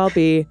knows who I'll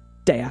be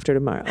day after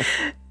tomorrow.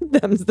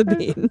 Them's the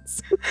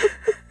beans.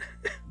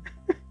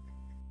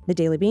 The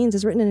Daily Beans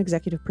is written and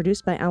executive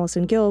produced by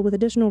Allison Gill with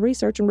additional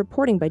research and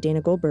reporting by Dana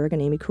Goldberg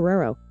and Amy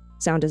Carrero.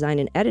 Sound design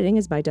and editing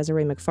is by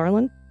Desiree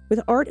McFarlane, with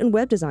art and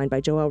web design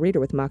by Joelle Reeder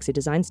with Moxie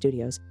Design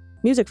Studios.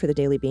 Music for The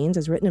Daily Beans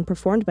is written and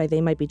performed by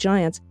They Might Be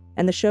Giants,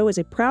 and the show is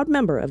a proud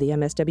member of the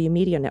MSW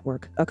Media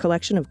Network, a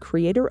collection of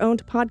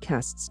creator-owned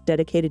podcasts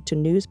dedicated to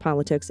news,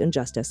 politics, and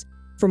justice.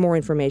 For more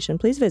information,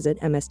 please visit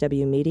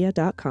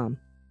mswmedia.com.